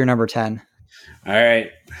right, what's your number 10? All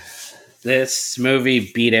right. This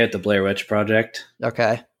movie beat out The Blair Witch Project.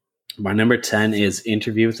 Okay. My number 10 is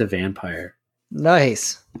Interview with the Vampire.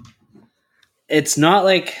 Nice. It's not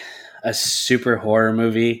like a super horror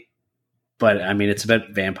movie, but I mean, it's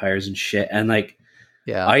about vampires and shit. And like,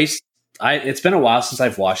 yeah, it's been a while since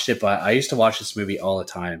I've watched it, but I used to watch this movie all the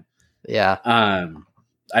time. Yeah.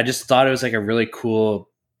 I just thought it was like a really cool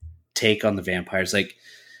take on the vampires. Like,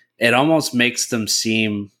 it almost makes them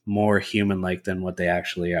seem more human-like than what they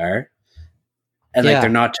actually are. And like, they're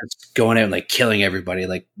not just going out and like killing everybody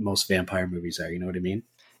like most vampire movies are. You know what I mean?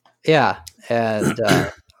 Yeah. And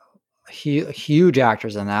huge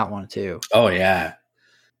actors in that one too. Oh yeah.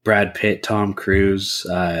 Brad Pitt, Tom Cruise,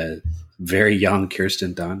 very young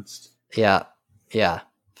Kirsten Dunst. Yeah. Yeah.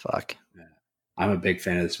 Fuck. I'm a big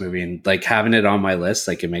fan of this movie, and like having it on my list,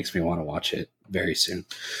 like it makes me want to watch it very soon.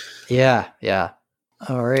 Yeah. Yeah.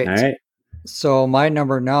 All right. So my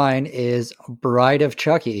number 9 is Bride of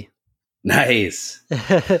Chucky. Nice.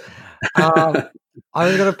 I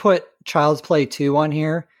was going to put Child's Play 2 on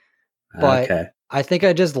here, but I think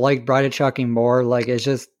I just like Bride of Chucky more. Like, it's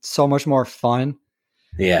just so much more fun.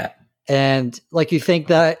 Yeah. And like, you think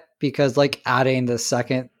that because like adding the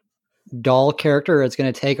second doll character, it's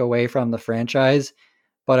going to take away from the franchise,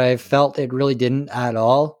 but I felt it really didn't at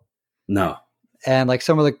all. No. And like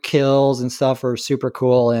some of the kills and stuff were super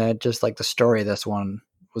cool. And just like the story of this one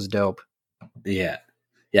was dope. Yeah.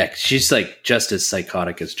 Yeah. She's like just as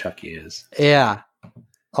psychotic as Chucky is. Yeah.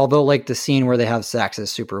 Although, like, the scene where they have sex is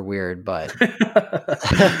super weird, but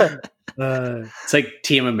it's like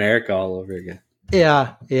Team America all over again.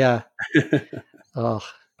 yeah. Oh,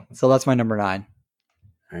 so that's my number 9.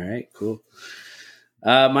 All right, cool.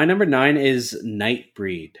 My number 9 is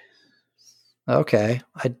Nightbreed. Okay,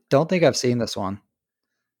 I don't think I've seen this one.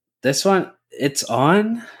 This one,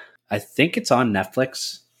 I think it's on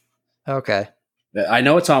Netflix. Okay. I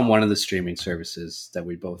know it's on one of the streaming services that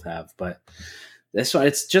we both have, but this one,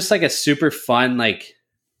 it's just like a super fun, like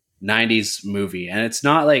 90s movie. And it's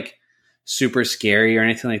not like super scary or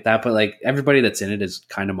anything like that, but like everybody that's in it is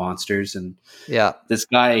kind of monsters. And Yeah. this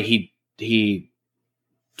guy, he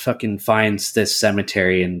fucking finds this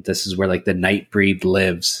cemetery, and this is where like the Nightbreed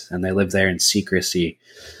lives, and they live there in secrecy.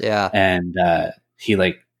 Yeah. And he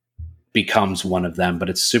like becomes one of them, but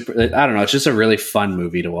it's super, I don't know, it's just a really fun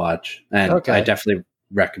movie to watch, and Okay. I definitely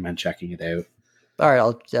recommend checking it out. All right,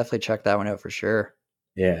 I'll definitely check that one out for sure.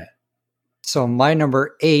 Yeah. So my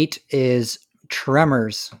number 8 is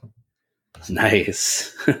Tremors.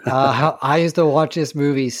 Nice. I used to watch this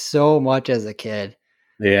movie so much as a kid.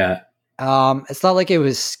 Yeah. It's not like it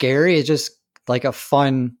was scary. It's just like a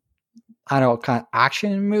fun, I don't know, kind of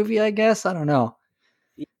action movie, I guess. I don't know.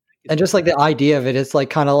 And just like the idea of it, it's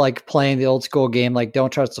like kind of like playing the old school game, like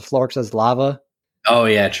don't touch the floor because it's lava. Oh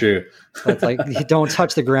yeah, true. So it's like you don't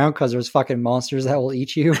touch the ground because there's fucking monsters that will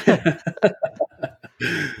eat you.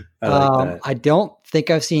 I don't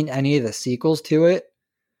think I've seen any of the sequels to it,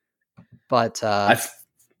 but I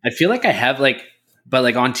feel like I have, like, but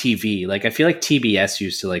like on TV, like I feel like TBS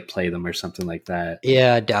used to like play them or something like that.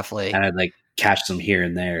 Yeah, definitely. And I'd like catch them here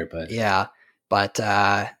and there, but yeah, it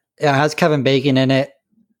has Kevin Bacon in it,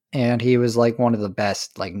 and he was like one of the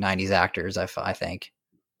best like 90s actors, I think.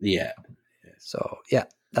 Yeah. So yeah,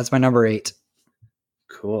 that's my number 8.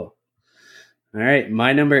 Cool. All right,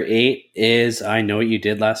 my number 8 is I Know What You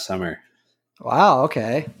Did Last Summer. Wow.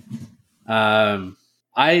 Okay. I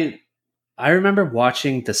remember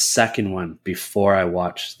watching the second one before I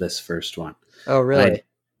watched this first one. Oh, really?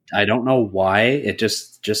 I don't know why. It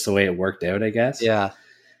just the way it worked out, I guess. Yeah.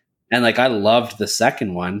 And like I loved the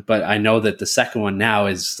second one, but I know that the second one now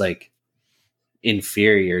is like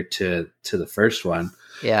inferior to the first one.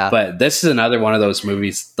 Yeah. But this is another one of those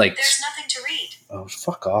movies like There's nothing to read. Oh,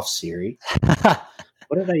 fuck off, Siri.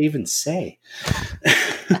 What did I even say?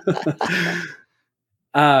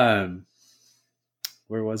 Where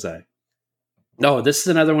was I? No, this is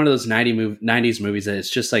another one of those 90s movies that it's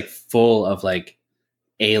just like full of like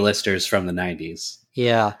A-listers from the 90s.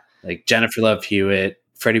 Yeah. Like Jennifer Love Hewitt,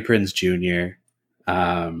 Freddie Prinze Jr.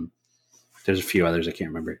 There's a few others I can't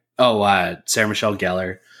remember. Oh, Sarah Michelle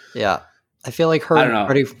Gellar. Yeah. I feel like her and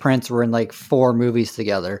Freddie Prinze were in like 4 movies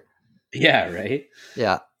together. Yeah, right?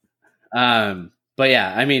 Yeah. But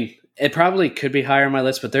yeah, I mean, it probably could be higher on my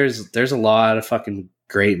list, but there's a lot of fucking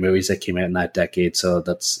great movies that came out in that decade, so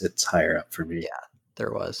it's higher up for me. Yeah,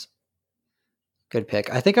 there was. Good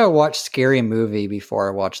pick. I think I watched Scary Movie before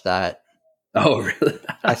I watched that. Oh, really?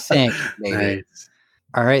 I think maybe. Nice.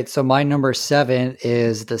 All right, so my number 7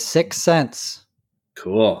 is The Sixth Sense.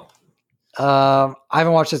 Cool. I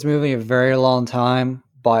haven't watched this movie in a very long time,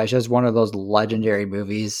 but it's just one of those legendary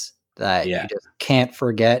movies that you just can't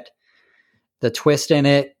forget. The twist in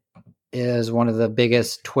it is one of the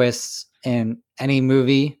biggest twists in any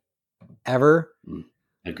movie ever.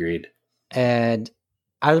 Agreed. And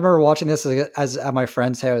I remember watching this as at my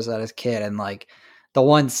friend's house as a kid, and like the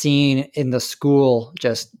one scene in the school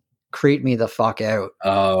just creeped me the fuck out.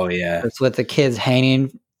 Oh yeah. It's with the kids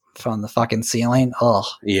hanging from the fucking ceiling. Oh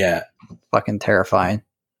yeah. Fucking terrifying.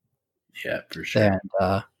 Yeah, for sure.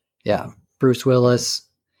 And yeah, Bruce Willis.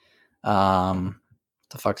 The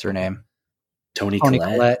fuck's her name? Toni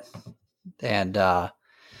Collette. And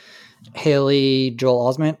Haley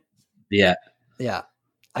Joel Osment. Yeah. Yeah.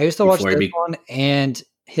 I used to watch this one and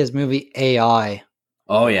his movie AI.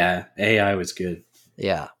 Oh yeah. AI was good.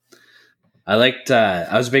 Yeah. I liked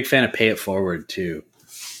I was a big fan of Pay It Forward too,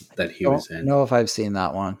 that he was in. I don't know if I've seen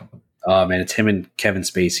that one. Oh man, it's him and Kevin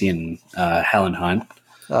Spacey and Helen Hunt.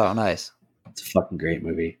 Oh, nice. It's a fucking great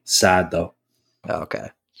movie. Sad though. Oh, okay.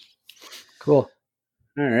 Cool.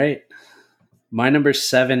 All right. My number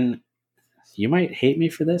 7, you might hate me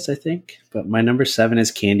for this, I think, but my number 7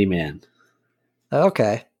 is Candyman.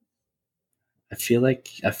 Okay. I feel like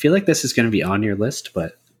this is going to be on your list,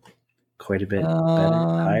 but quite a bit better,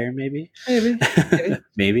 higher, maybe.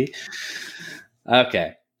 Maybe.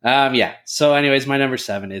 Okay. Yeah. So, anyways, my number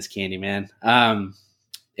 7 is Candyman.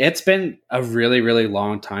 It's been a really, really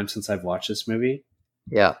long time since I've watched this movie.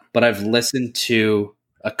 Yeah. But I've listened to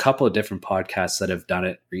a couple of different podcasts that have done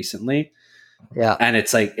it recently. Yeah. And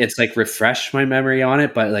it's like refreshed my memory on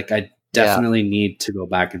it, but like I definitely need to go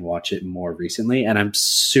back and watch it more recently. And I'm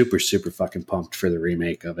super, super fucking pumped for the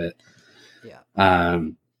remake of it. Yeah.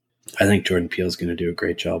 I think Jordan Peele's going to do a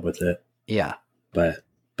great job with it. Yeah. But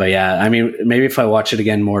yeah, I mean, maybe if I watch it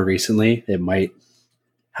again more recently, it might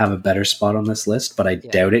have a better spot on this list, but I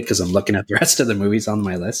doubt it because I'm looking at the rest of the movies on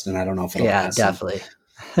my list and I don't know if it'll pass them.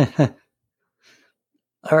 Definitely.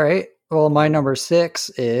 All right. Well, my number 6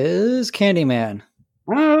 is Candyman.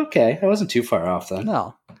 Oh, okay. I wasn't too far off then.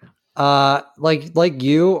 No. Like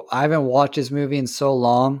you, I haven't watched this movie in so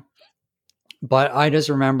long, but I just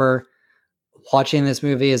remember watching this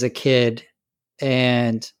movie as a kid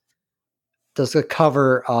and there's a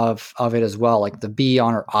cover of it as well, like the bee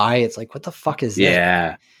on her eye. It's like, what the fuck is this?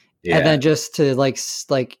 Yeah. And then just to like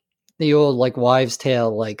the old like wives'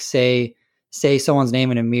 tale, like say someone's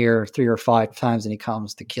name in a mirror 3 or 5 times and he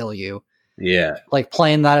comes to kill you. Yeah. Like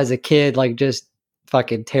playing that as a kid, like just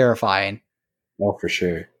fucking terrifying. Oh, for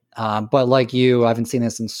sure. But like you, I haven't seen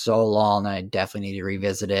this in so long and I definitely need to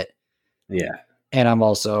revisit it. Yeah. And I'm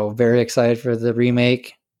also very excited for the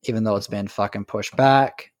remake, even though it's been fucking pushed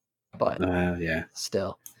back. But yeah.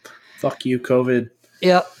 Still. Fuck you, COVID.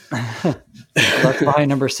 Yep. That's my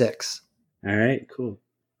number 6. All right, cool.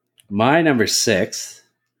 My number 6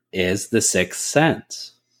 is The Sixth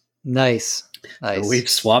Sense. Nice. So we've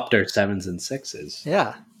swapped our 7s and 6s.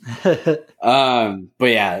 Yeah. But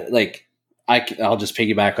yeah, like I'll just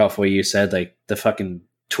piggyback off what you said. Like the fucking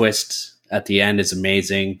twist at the end is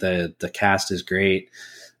amazing. The cast is great.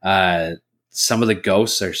 Some of the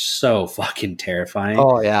ghosts are so fucking terrifying.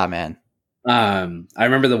 Oh yeah, man. I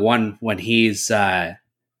remember the one when he's sitting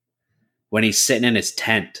in his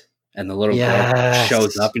tent and the little girl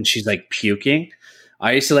shows up and she's like puking.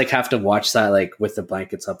 I used to like have to watch that like with the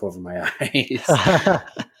blankets up over my eyes.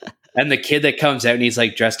 And the kid that comes out and he's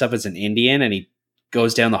like dressed up as an Indian and he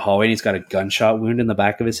goes down the hallway and he's got a gunshot wound in the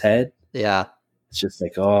back of his head. Yeah. It's just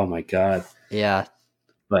like, oh my God. Yeah.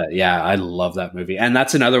 But yeah, I love that movie. And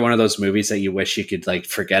that's another one of those movies that you wish you could like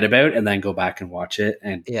forget about and then go back and watch it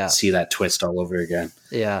and see that twist all over again.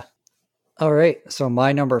 Yeah. All right. So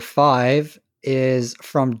my number 5 is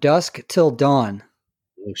From Dusk Till Dawn.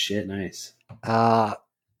 Oh shit. Nice.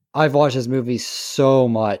 I've watched this movie so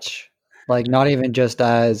much, like not even just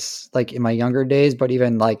as like in my younger days, but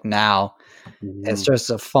even like now. Mm-hmm. It's just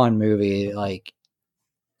a fun movie, like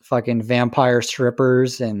fucking vampire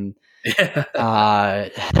strippers and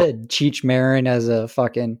Cheech Marin as a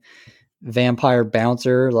fucking vampire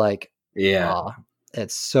bouncer. Like,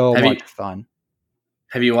 it's so much fun.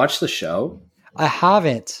 Have you watched the show? I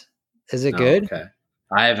haven't. Is it good? Okay.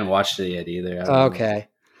 I haven't watched it yet either. Okay.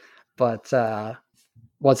 But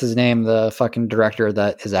what's his name? The fucking director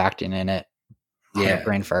that is acting in it. Yeah.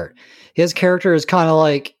 Brain fart. His character is kind of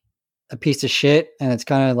like a piece of shit, and it's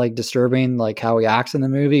kind of like disturbing, like how he acts in the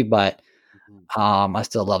movie. But I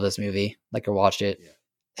still love this movie. Like I watched it,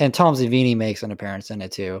 and Tom Savini makes an appearance in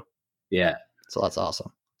it too. Yeah. So that's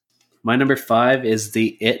awesome. My number 5 is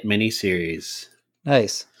the It miniseries.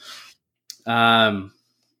 Nice.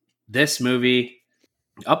 This movie,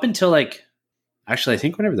 up until like, actually, I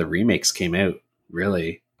think whenever the remakes came out,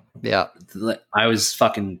 really. Yeah. I was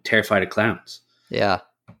fucking terrified of clowns. Yeah.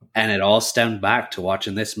 And it all stemmed back to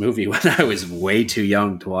watching this movie when I was way too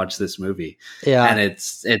young to watch this movie. Yeah. And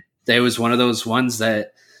it was one of those ones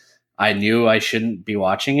that I knew I shouldn't be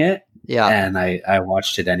watching it. Yeah. And I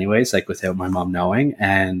watched it anyways, like without my mom knowing.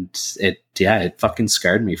 And it fucking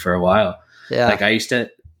scarred me for a while. Yeah. Like I used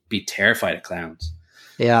to be terrified of clowns.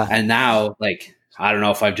 Yeah. And now, like, I don't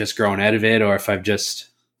know if I've just grown out of it or if I've just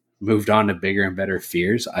moved on to bigger and better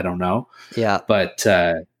fears. I don't know. Yeah. But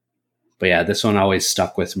yeah, this one always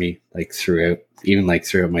stuck with me like throughout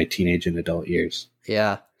my teenage and adult years.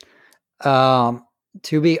 Yeah.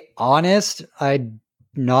 To be honest, I'm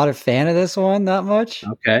not a fan of this one that much.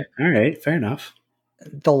 Okay. All right. Fair enough.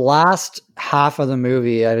 The last half of the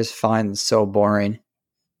movie I just find so boring.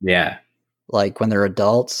 Yeah. Like when they're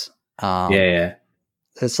adults. Yeah.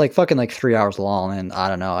 It's like fucking like 3 hours long, and I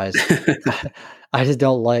don't know. I just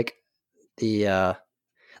don't like the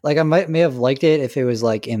like I may have liked it if it was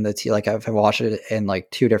like in the like if I watched it in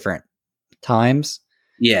like 2 different times.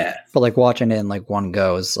 Yeah. But like watching it in like one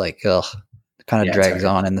go is like it kind of drags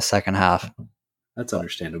on in the second half. That's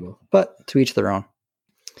understandable. But to each their own.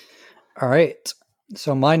 All right.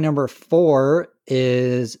 So my number 4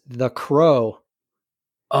 is The Crow.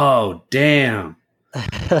 Oh, damn.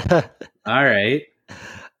 All right.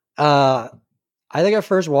 I think I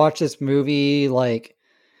first watched this movie like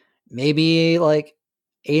maybe like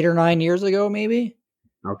 8 or 9 years ago, maybe.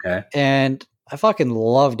 Okay. And I fucking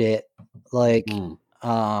loved it. Like,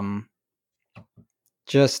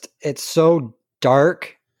 just it's so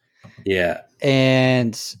dark. Yeah.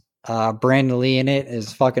 And Brandon Lee in it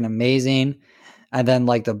is fucking amazing. And then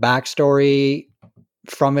like the backstory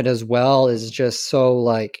from it as well is just so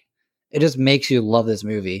like it just makes you love this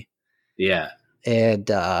movie. Yeah. And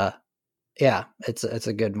yeah, it's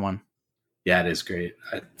a good one. Yeah, it is great.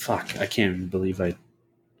 I can't even believe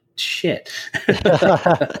shit.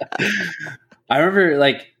 I remember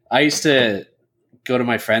like I used to go to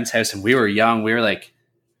my friend's house and we were young. We were like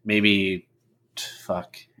maybe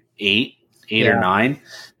eight or 9,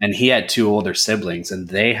 and he had 2 older siblings, and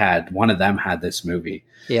one of them had this movie.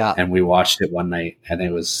 Yeah. And we watched it one night, and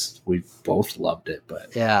we both loved it.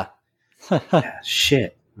 But yeah,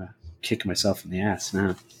 shit, I'm kicking myself in the ass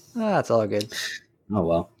now. That's all good. Oh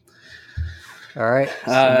well. All right,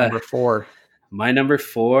 so number 4. My number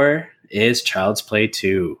 4 is Child's Play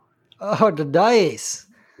 2. Oh, the dice!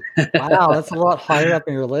 Wow, that's a lot higher up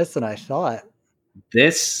in your list than I thought.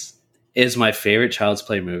 This is my favorite Child's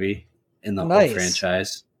Play movie in the whole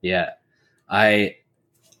franchise. Yeah. I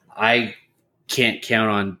can't count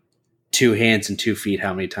on 2 hands and 2 feet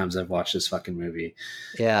how many times I've watched this fucking movie.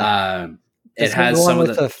 Yeah. It has some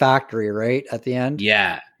of the factory, right? At the end?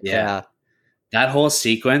 Yeah. That whole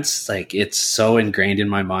sequence, like, it's so ingrained in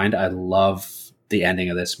my mind. I love the ending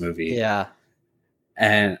of this movie. Yeah.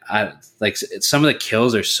 And I like some of the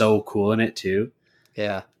kills are so cool in it too.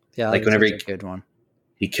 Yeah. Like whenever a good one.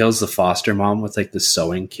 He kills the foster mom with like the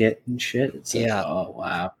sewing kit and shit. It's like, oh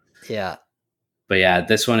wow. Yeah. But yeah,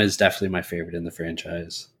 this one is definitely my favorite in the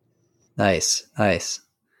franchise. Nice. I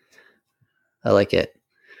like it.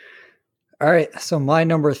 All right. So my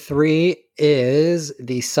number 3 is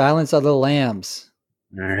The Silence of the Lambs.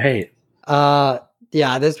 All right.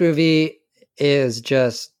 Yeah, this movie is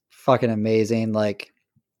just fucking amazing. Like,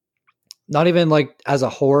 not even like as a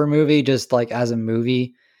horror movie, just like as a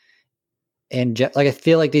movie. And like, I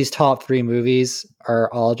feel like these top 3 movies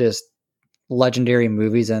are all just legendary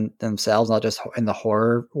movies in themselves, not just in the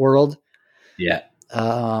horror world. Yeah.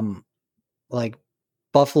 Like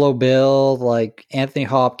Buffalo Bill, like Anthony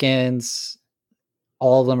Hopkins,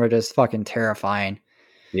 all of them are just fucking terrifying.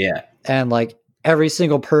 Yeah. And like every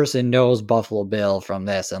single person knows Buffalo Bill from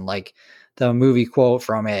this, and like the movie quote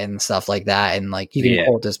from it and stuff like that. And like you can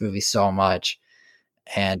quote this movie so much.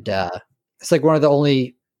 And it's like one of the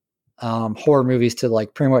only horror movies to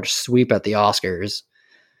like pretty much sweep at the Oscars.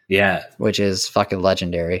 Yeah. Which is fucking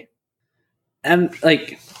legendary. And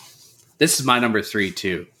like, this is my number 3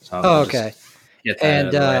 too. So okay.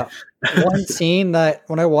 And one scene that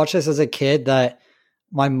when I watched this as a kid that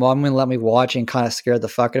my mom would let me watch and kind of scared the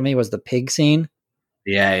fuck out of me was the pig scene.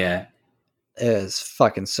 Yeah. It was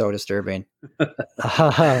fucking so disturbing.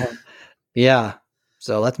 Yeah.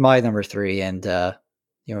 So that's my number 3. And,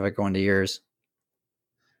 we're going to yours.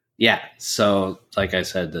 Yeah. So like I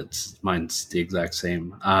said, mine's the exact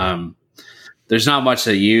same. There's not much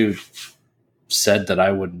that you said that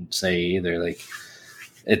I wouldn't say either. Like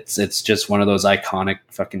it's just one of those iconic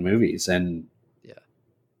fucking movies. And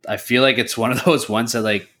I feel like it's one of those ones that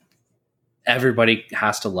like everybody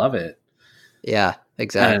has to love it. Yeah,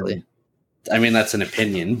 exactly. And, I mean, that's an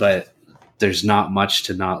opinion, but there's not much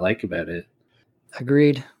to not like about it.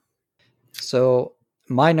 Agreed. So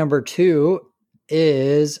my number 2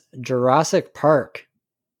 is Jurassic Park.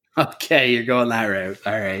 Okay, you're going that route.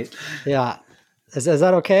 All right. Yeah. Is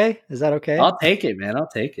that okay? Is that okay? I'll take it, man. I'll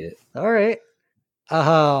take it. All right.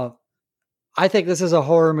 I think this is a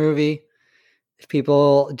horror movie. If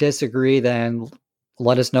people disagree, then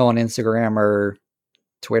let us know on Instagram or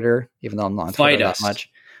Twitter, even though I'm not on Twitter that much.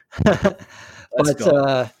 But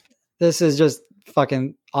this is just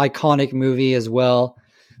fucking iconic movie as well.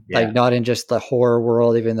 Yeah. Like not in just the horror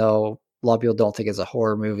world, even though a lot of people don't think it's a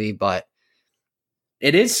horror movie, but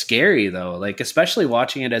it is scary though. Like, especially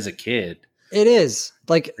watching it as a kid. It is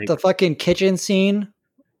like the fucking kitchen scene.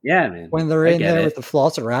 Yeah, man. When they're in there with the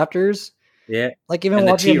Velociraptors. Yeah. Like even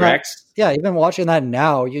watching T-Rex. Even watching that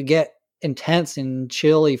now, you get intense and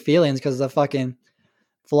chilly feelings because the fucking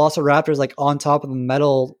Velociraptor's like on top of the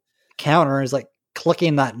metal counter is like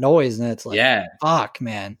clicking that noise, and it's like, fuck,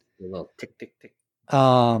 man. A little tick, tick, tick.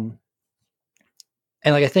 And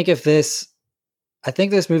like I think this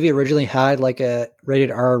movie originally had like a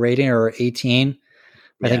rated R rating or 18.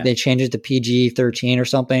 I think they changed it to PG-13 or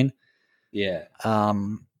something. Yeah.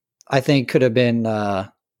 I think could have been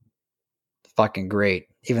fucking great,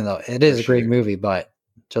 even though it is a great movie, but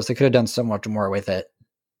just they could have done so much more with it.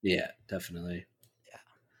 Yeah, definitely.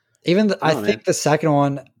 Yeah. Even I think the second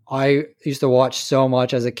one I used to watch so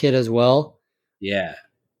much as a kid as well.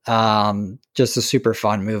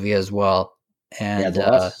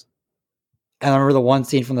 And I remember the one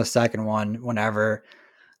scene from the second one, whenever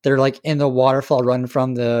they're like in the waterfall running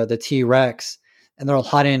from the T-Rex, and they're all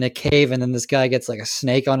hiding in a cave, and then this guy gets like a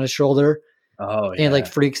snake on his shoulder. Oh, and he like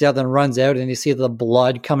freaks out, then runs out, and you see the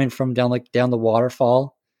blood coming from down the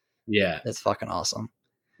waterfall. Yeah. It's fucking awesome.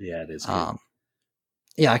 Yeah, it is good.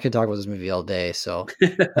 Yeah, I could talk about this movie all day. So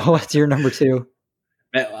what's your number 2?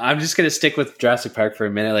 I'm just gonna stick with Jurassic Park for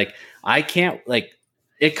a minute. Like, I can't, like,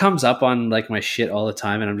 it comes up on like my shit all the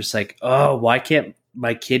time, and I'm just like, oh, why can't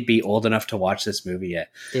my kid be old enough to watch this movie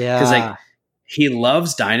yet? Yeah, because like he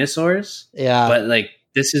loves dinosaurs. Yeah, but like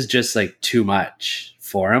this is just like too much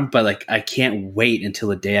for him. But like I can't wait until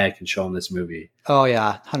the day I can show him this movie. Oh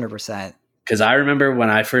yeah, 100%. Because I remember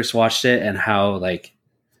when I first watched it and how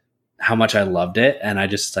much I loved it, and I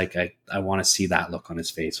just like I want to see that look on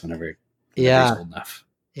his face whenever he's old enough.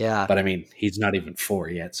 Yeah. But I mean, he's not even 4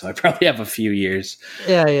 yet, so I probably have a few years.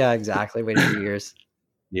 Yeah, exactly. Wait a few years.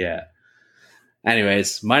 Yeah.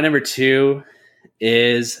 Anyways, my number 2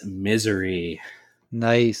 is Misery.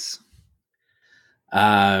 Nice.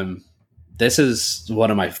 This is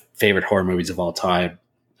one of my favorite horror movies of all time.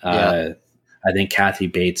 I think Kathy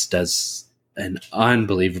Bates does an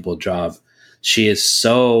unbelievable job. She is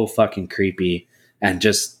so fucking creepy and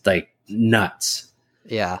just like nuts.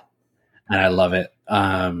 Yeah. And I love it.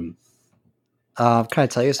 Can I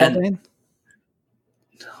tell you something?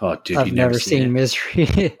 Oh, dude, I've never seen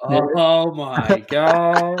Misery. Oh my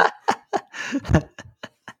God.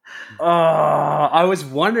 Oh, I was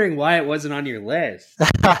wondering why it wasn't on your list.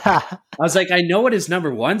 I was like, I know what his number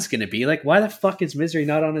 1's going to be. Like, why the fuck is Misery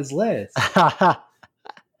not on his list?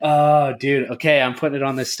 Oh, dude. Okay, I'm putting it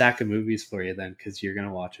on this stack of movies for you then, because you're going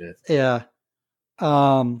to watch it. Yeah.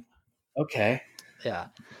 Okay. Yeah.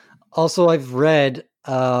 Also, I've read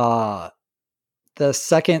the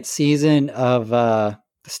second season of the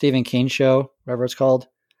Stephen King show, whatever it's called.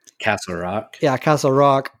 Castle Rock. Yeah, Castle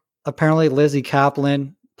Rock. Apparently, Lizzie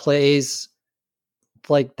Kaplan plays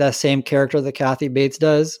like the same character that Kathy Bates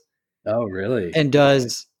does. Oh, really? And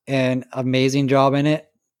does an amazing job in it.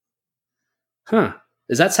 Huh.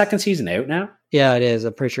 Is that second season out now? Yeah, it is.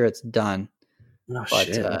 I'm pretty sure it's done. Oh,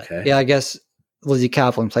 shit. Okay. Yeah, I guess Lizzie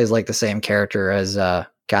Kaplan plays like the same character as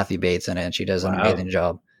Kathy Bates in it, and she does an amazing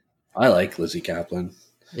job. I like Lizzie Kaplan.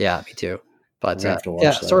 Yeah, me too. But have to watch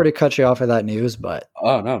yeah, that. sorry to cut you off of that news, but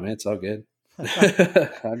oh no, man, it's all good.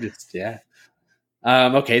 I'm just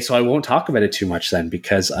okay, so I won't talk about it too much then,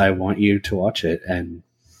 because I want you to watch it and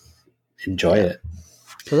enjoy it.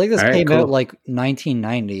 I think this came out like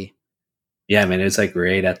 1990. Yeah, man, it's like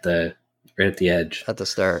right at the edge. At the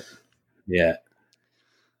start. Yeah.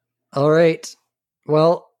 All right.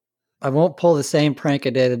 Well, I won't pull the same prank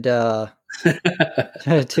I did 2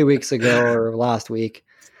 weeks ago or last week.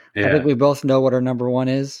 Yeah. I think we both know what our number 1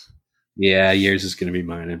 is. Yeah, yours is going to be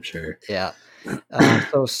mine, I'm sure. Yeah.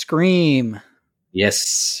 So Scream.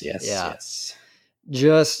 Yes.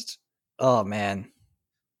 Just, oh man.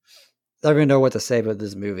 I don't even know what to say about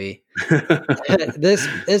this movie.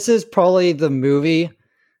 This is probably the movie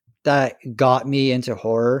that got me into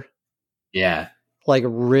horror. Yeah. Like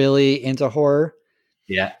really into horror.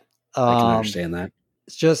 Yeah. I can understand that.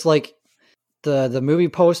 It's just like the movie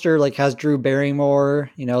poster like has Drew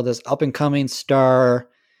Barrymore, this up and coming star,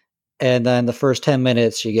 and then the first 10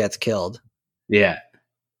 minutes she gets killed. Yeah.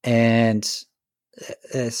 And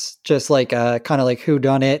it's just like a kind of like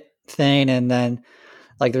whodunit thing, and then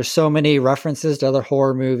like there's so many references to other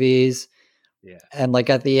horror movies. Yeah. And like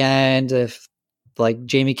at the end, if like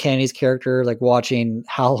Jamie Kennedy's character like watching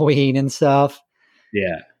Halloween and stuff.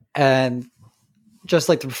 Yeah. And just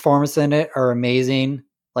like the performance in it are amazing.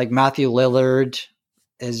 Like Matthew Lillard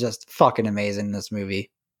is just fucking amazing in this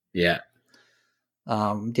movie. Yeah.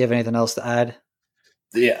 Do you have anything else to add?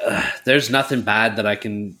 Yeah, there's nothing bad that I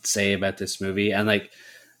can say about this movie. And like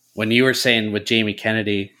when you were saying with Jamie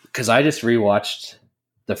Kennedy, because I just rewatched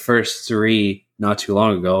the first 3 not too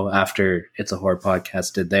long ago after It's a Horror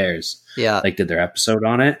Podcast did theirs. Yeah. Like did their episode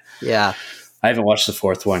on it. Yeah. I haven't watched the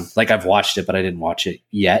 4th one. Like I've watched it, but I didn't watch it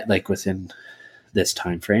yet, like within this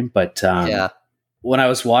time frame. But when I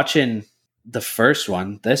was watching the first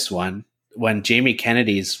one, this one, when Jamie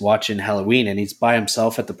Kennedy's watching Halloween and he's by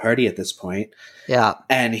himself at the party at this point. Yeah.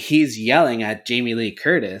 And he's yelling at Jamie Lee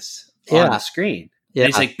Curtis on the screen. Yeah.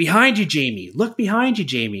 And he's like, behind you, Jamie. Look behind you,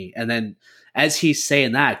 Jamie. And then as he's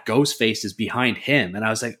saying that, Ghostface is behind him. And I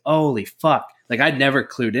was like, holy fuck. Like I'd never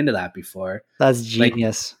clued into that before. That's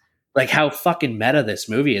genius. Like how fucking meta this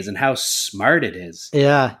movie is and how smart it is.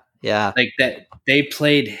 Yeah. Yeah. Like that they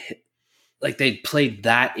played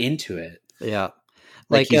that into it. Yeah.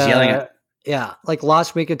 Like he's yelling at. Yeah. Like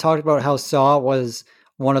last week I talked about how Saw was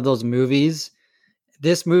one of those movies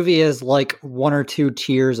this movie is like 1 or 2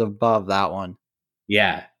 tiers above that one.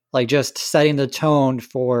 Yeah. Like just setting the tone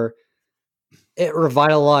for it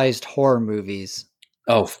revitalized horror movies.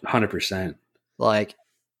 Oh, 100%. Like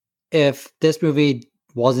if this movie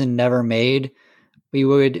wasn't never made, we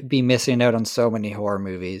would be missing out on so many horror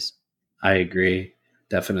movies. I agree.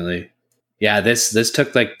 Definitely. Yeah, this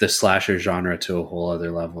took like the slasher genre to a whole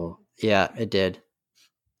other level. Yeah, it did.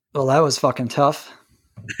 Well, that was fucking tough.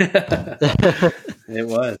 It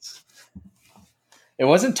was. It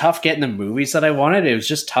wasn't tough getting the movies that I wanted. It was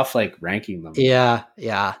just tough like ranking them. Yeah.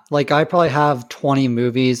 Like I probably have 20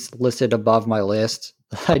 movies listed above my list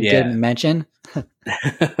that I didn't mention.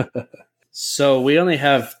 So we only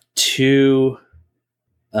have 2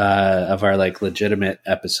 of our like legitimate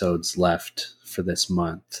episodes left for this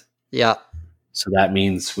month. Yeah. So that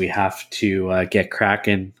means we have to get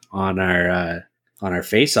cracking on our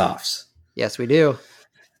face-offs. Yes, we do.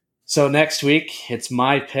 So next week it's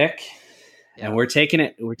my pick, and we're taking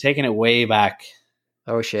it way back.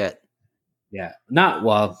 Oh shit. Yeah, not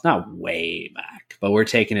way back, but we're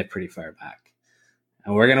taking it pretty far back,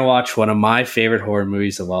 and we're gonna watch one of my favorite horror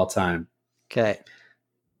movies of all time. Okay.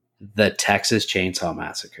 The Texas Chainsaw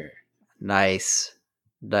Massacre. Nice.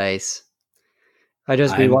 I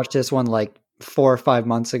just rewatched this one like 4 or 5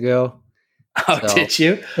 months ago. Oh, so, did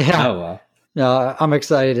you? Yeah. Oh, well. No, I'm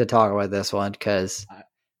excited to talk about this one because,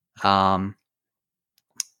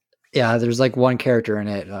 there's like one character in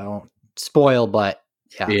it. I won't spoil, but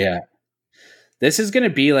yeah. Yeah. This is going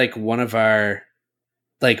to be like one of our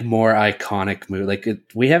like more iconic movies. Like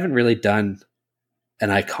we haven't really done an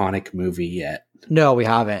iconic movie yet. No, we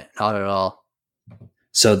haven't. Not at all.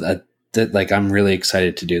 So that like I'm really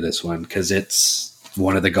excited to do this one because it's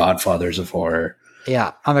one of the godfathers of horror.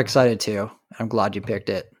 Yeah, I'm excited too. I'm glad you picked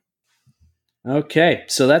it. Okay,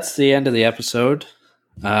 so that's the end of the episode.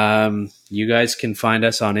 You guys can find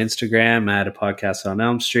us on Instagram at A Podcast on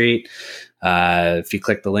Elm Street. If you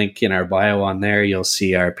click the link in our bio on there, you'll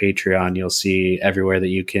see our Patreon. You'll see everywhere that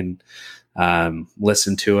you can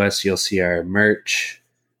listen to us. You'll see our merch.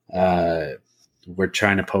 We're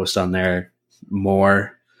trying to post on there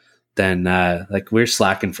more than like we're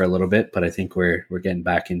slacking for a little bit, but I think we're getting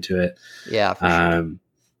back into it. Yeah, for sure.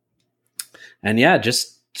 And yeah,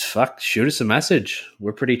 just shoot us a message.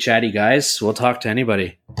 We're pretty chatty guys. We'll talk to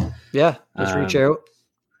anybody. Yeah, just reach out.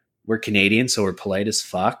 We're Canadian, so we're polite as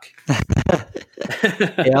fuck.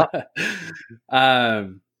 Yeah.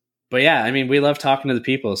 But yeah, I mean, we love talking to the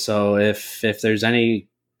people. So if there's any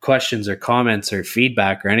questions or comments or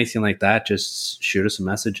feedback or anything like that, just shoot us a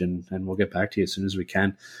message and we'll get back to you as soon as we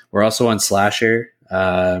can. We're also on Slasher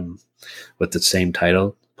with the same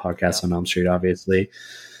title, Podcast on Elm Street, obviously.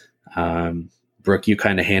 Brooke, you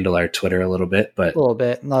kind of handle our Twitter a little bit, but a little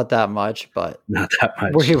bit, not that much, but not that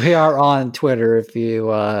much. We are on Twitter if you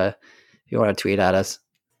want to tweet at us.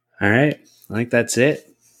 All right. I think that's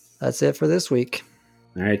it. That's it for this week.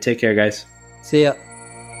 All right. Take care, guys. See ya.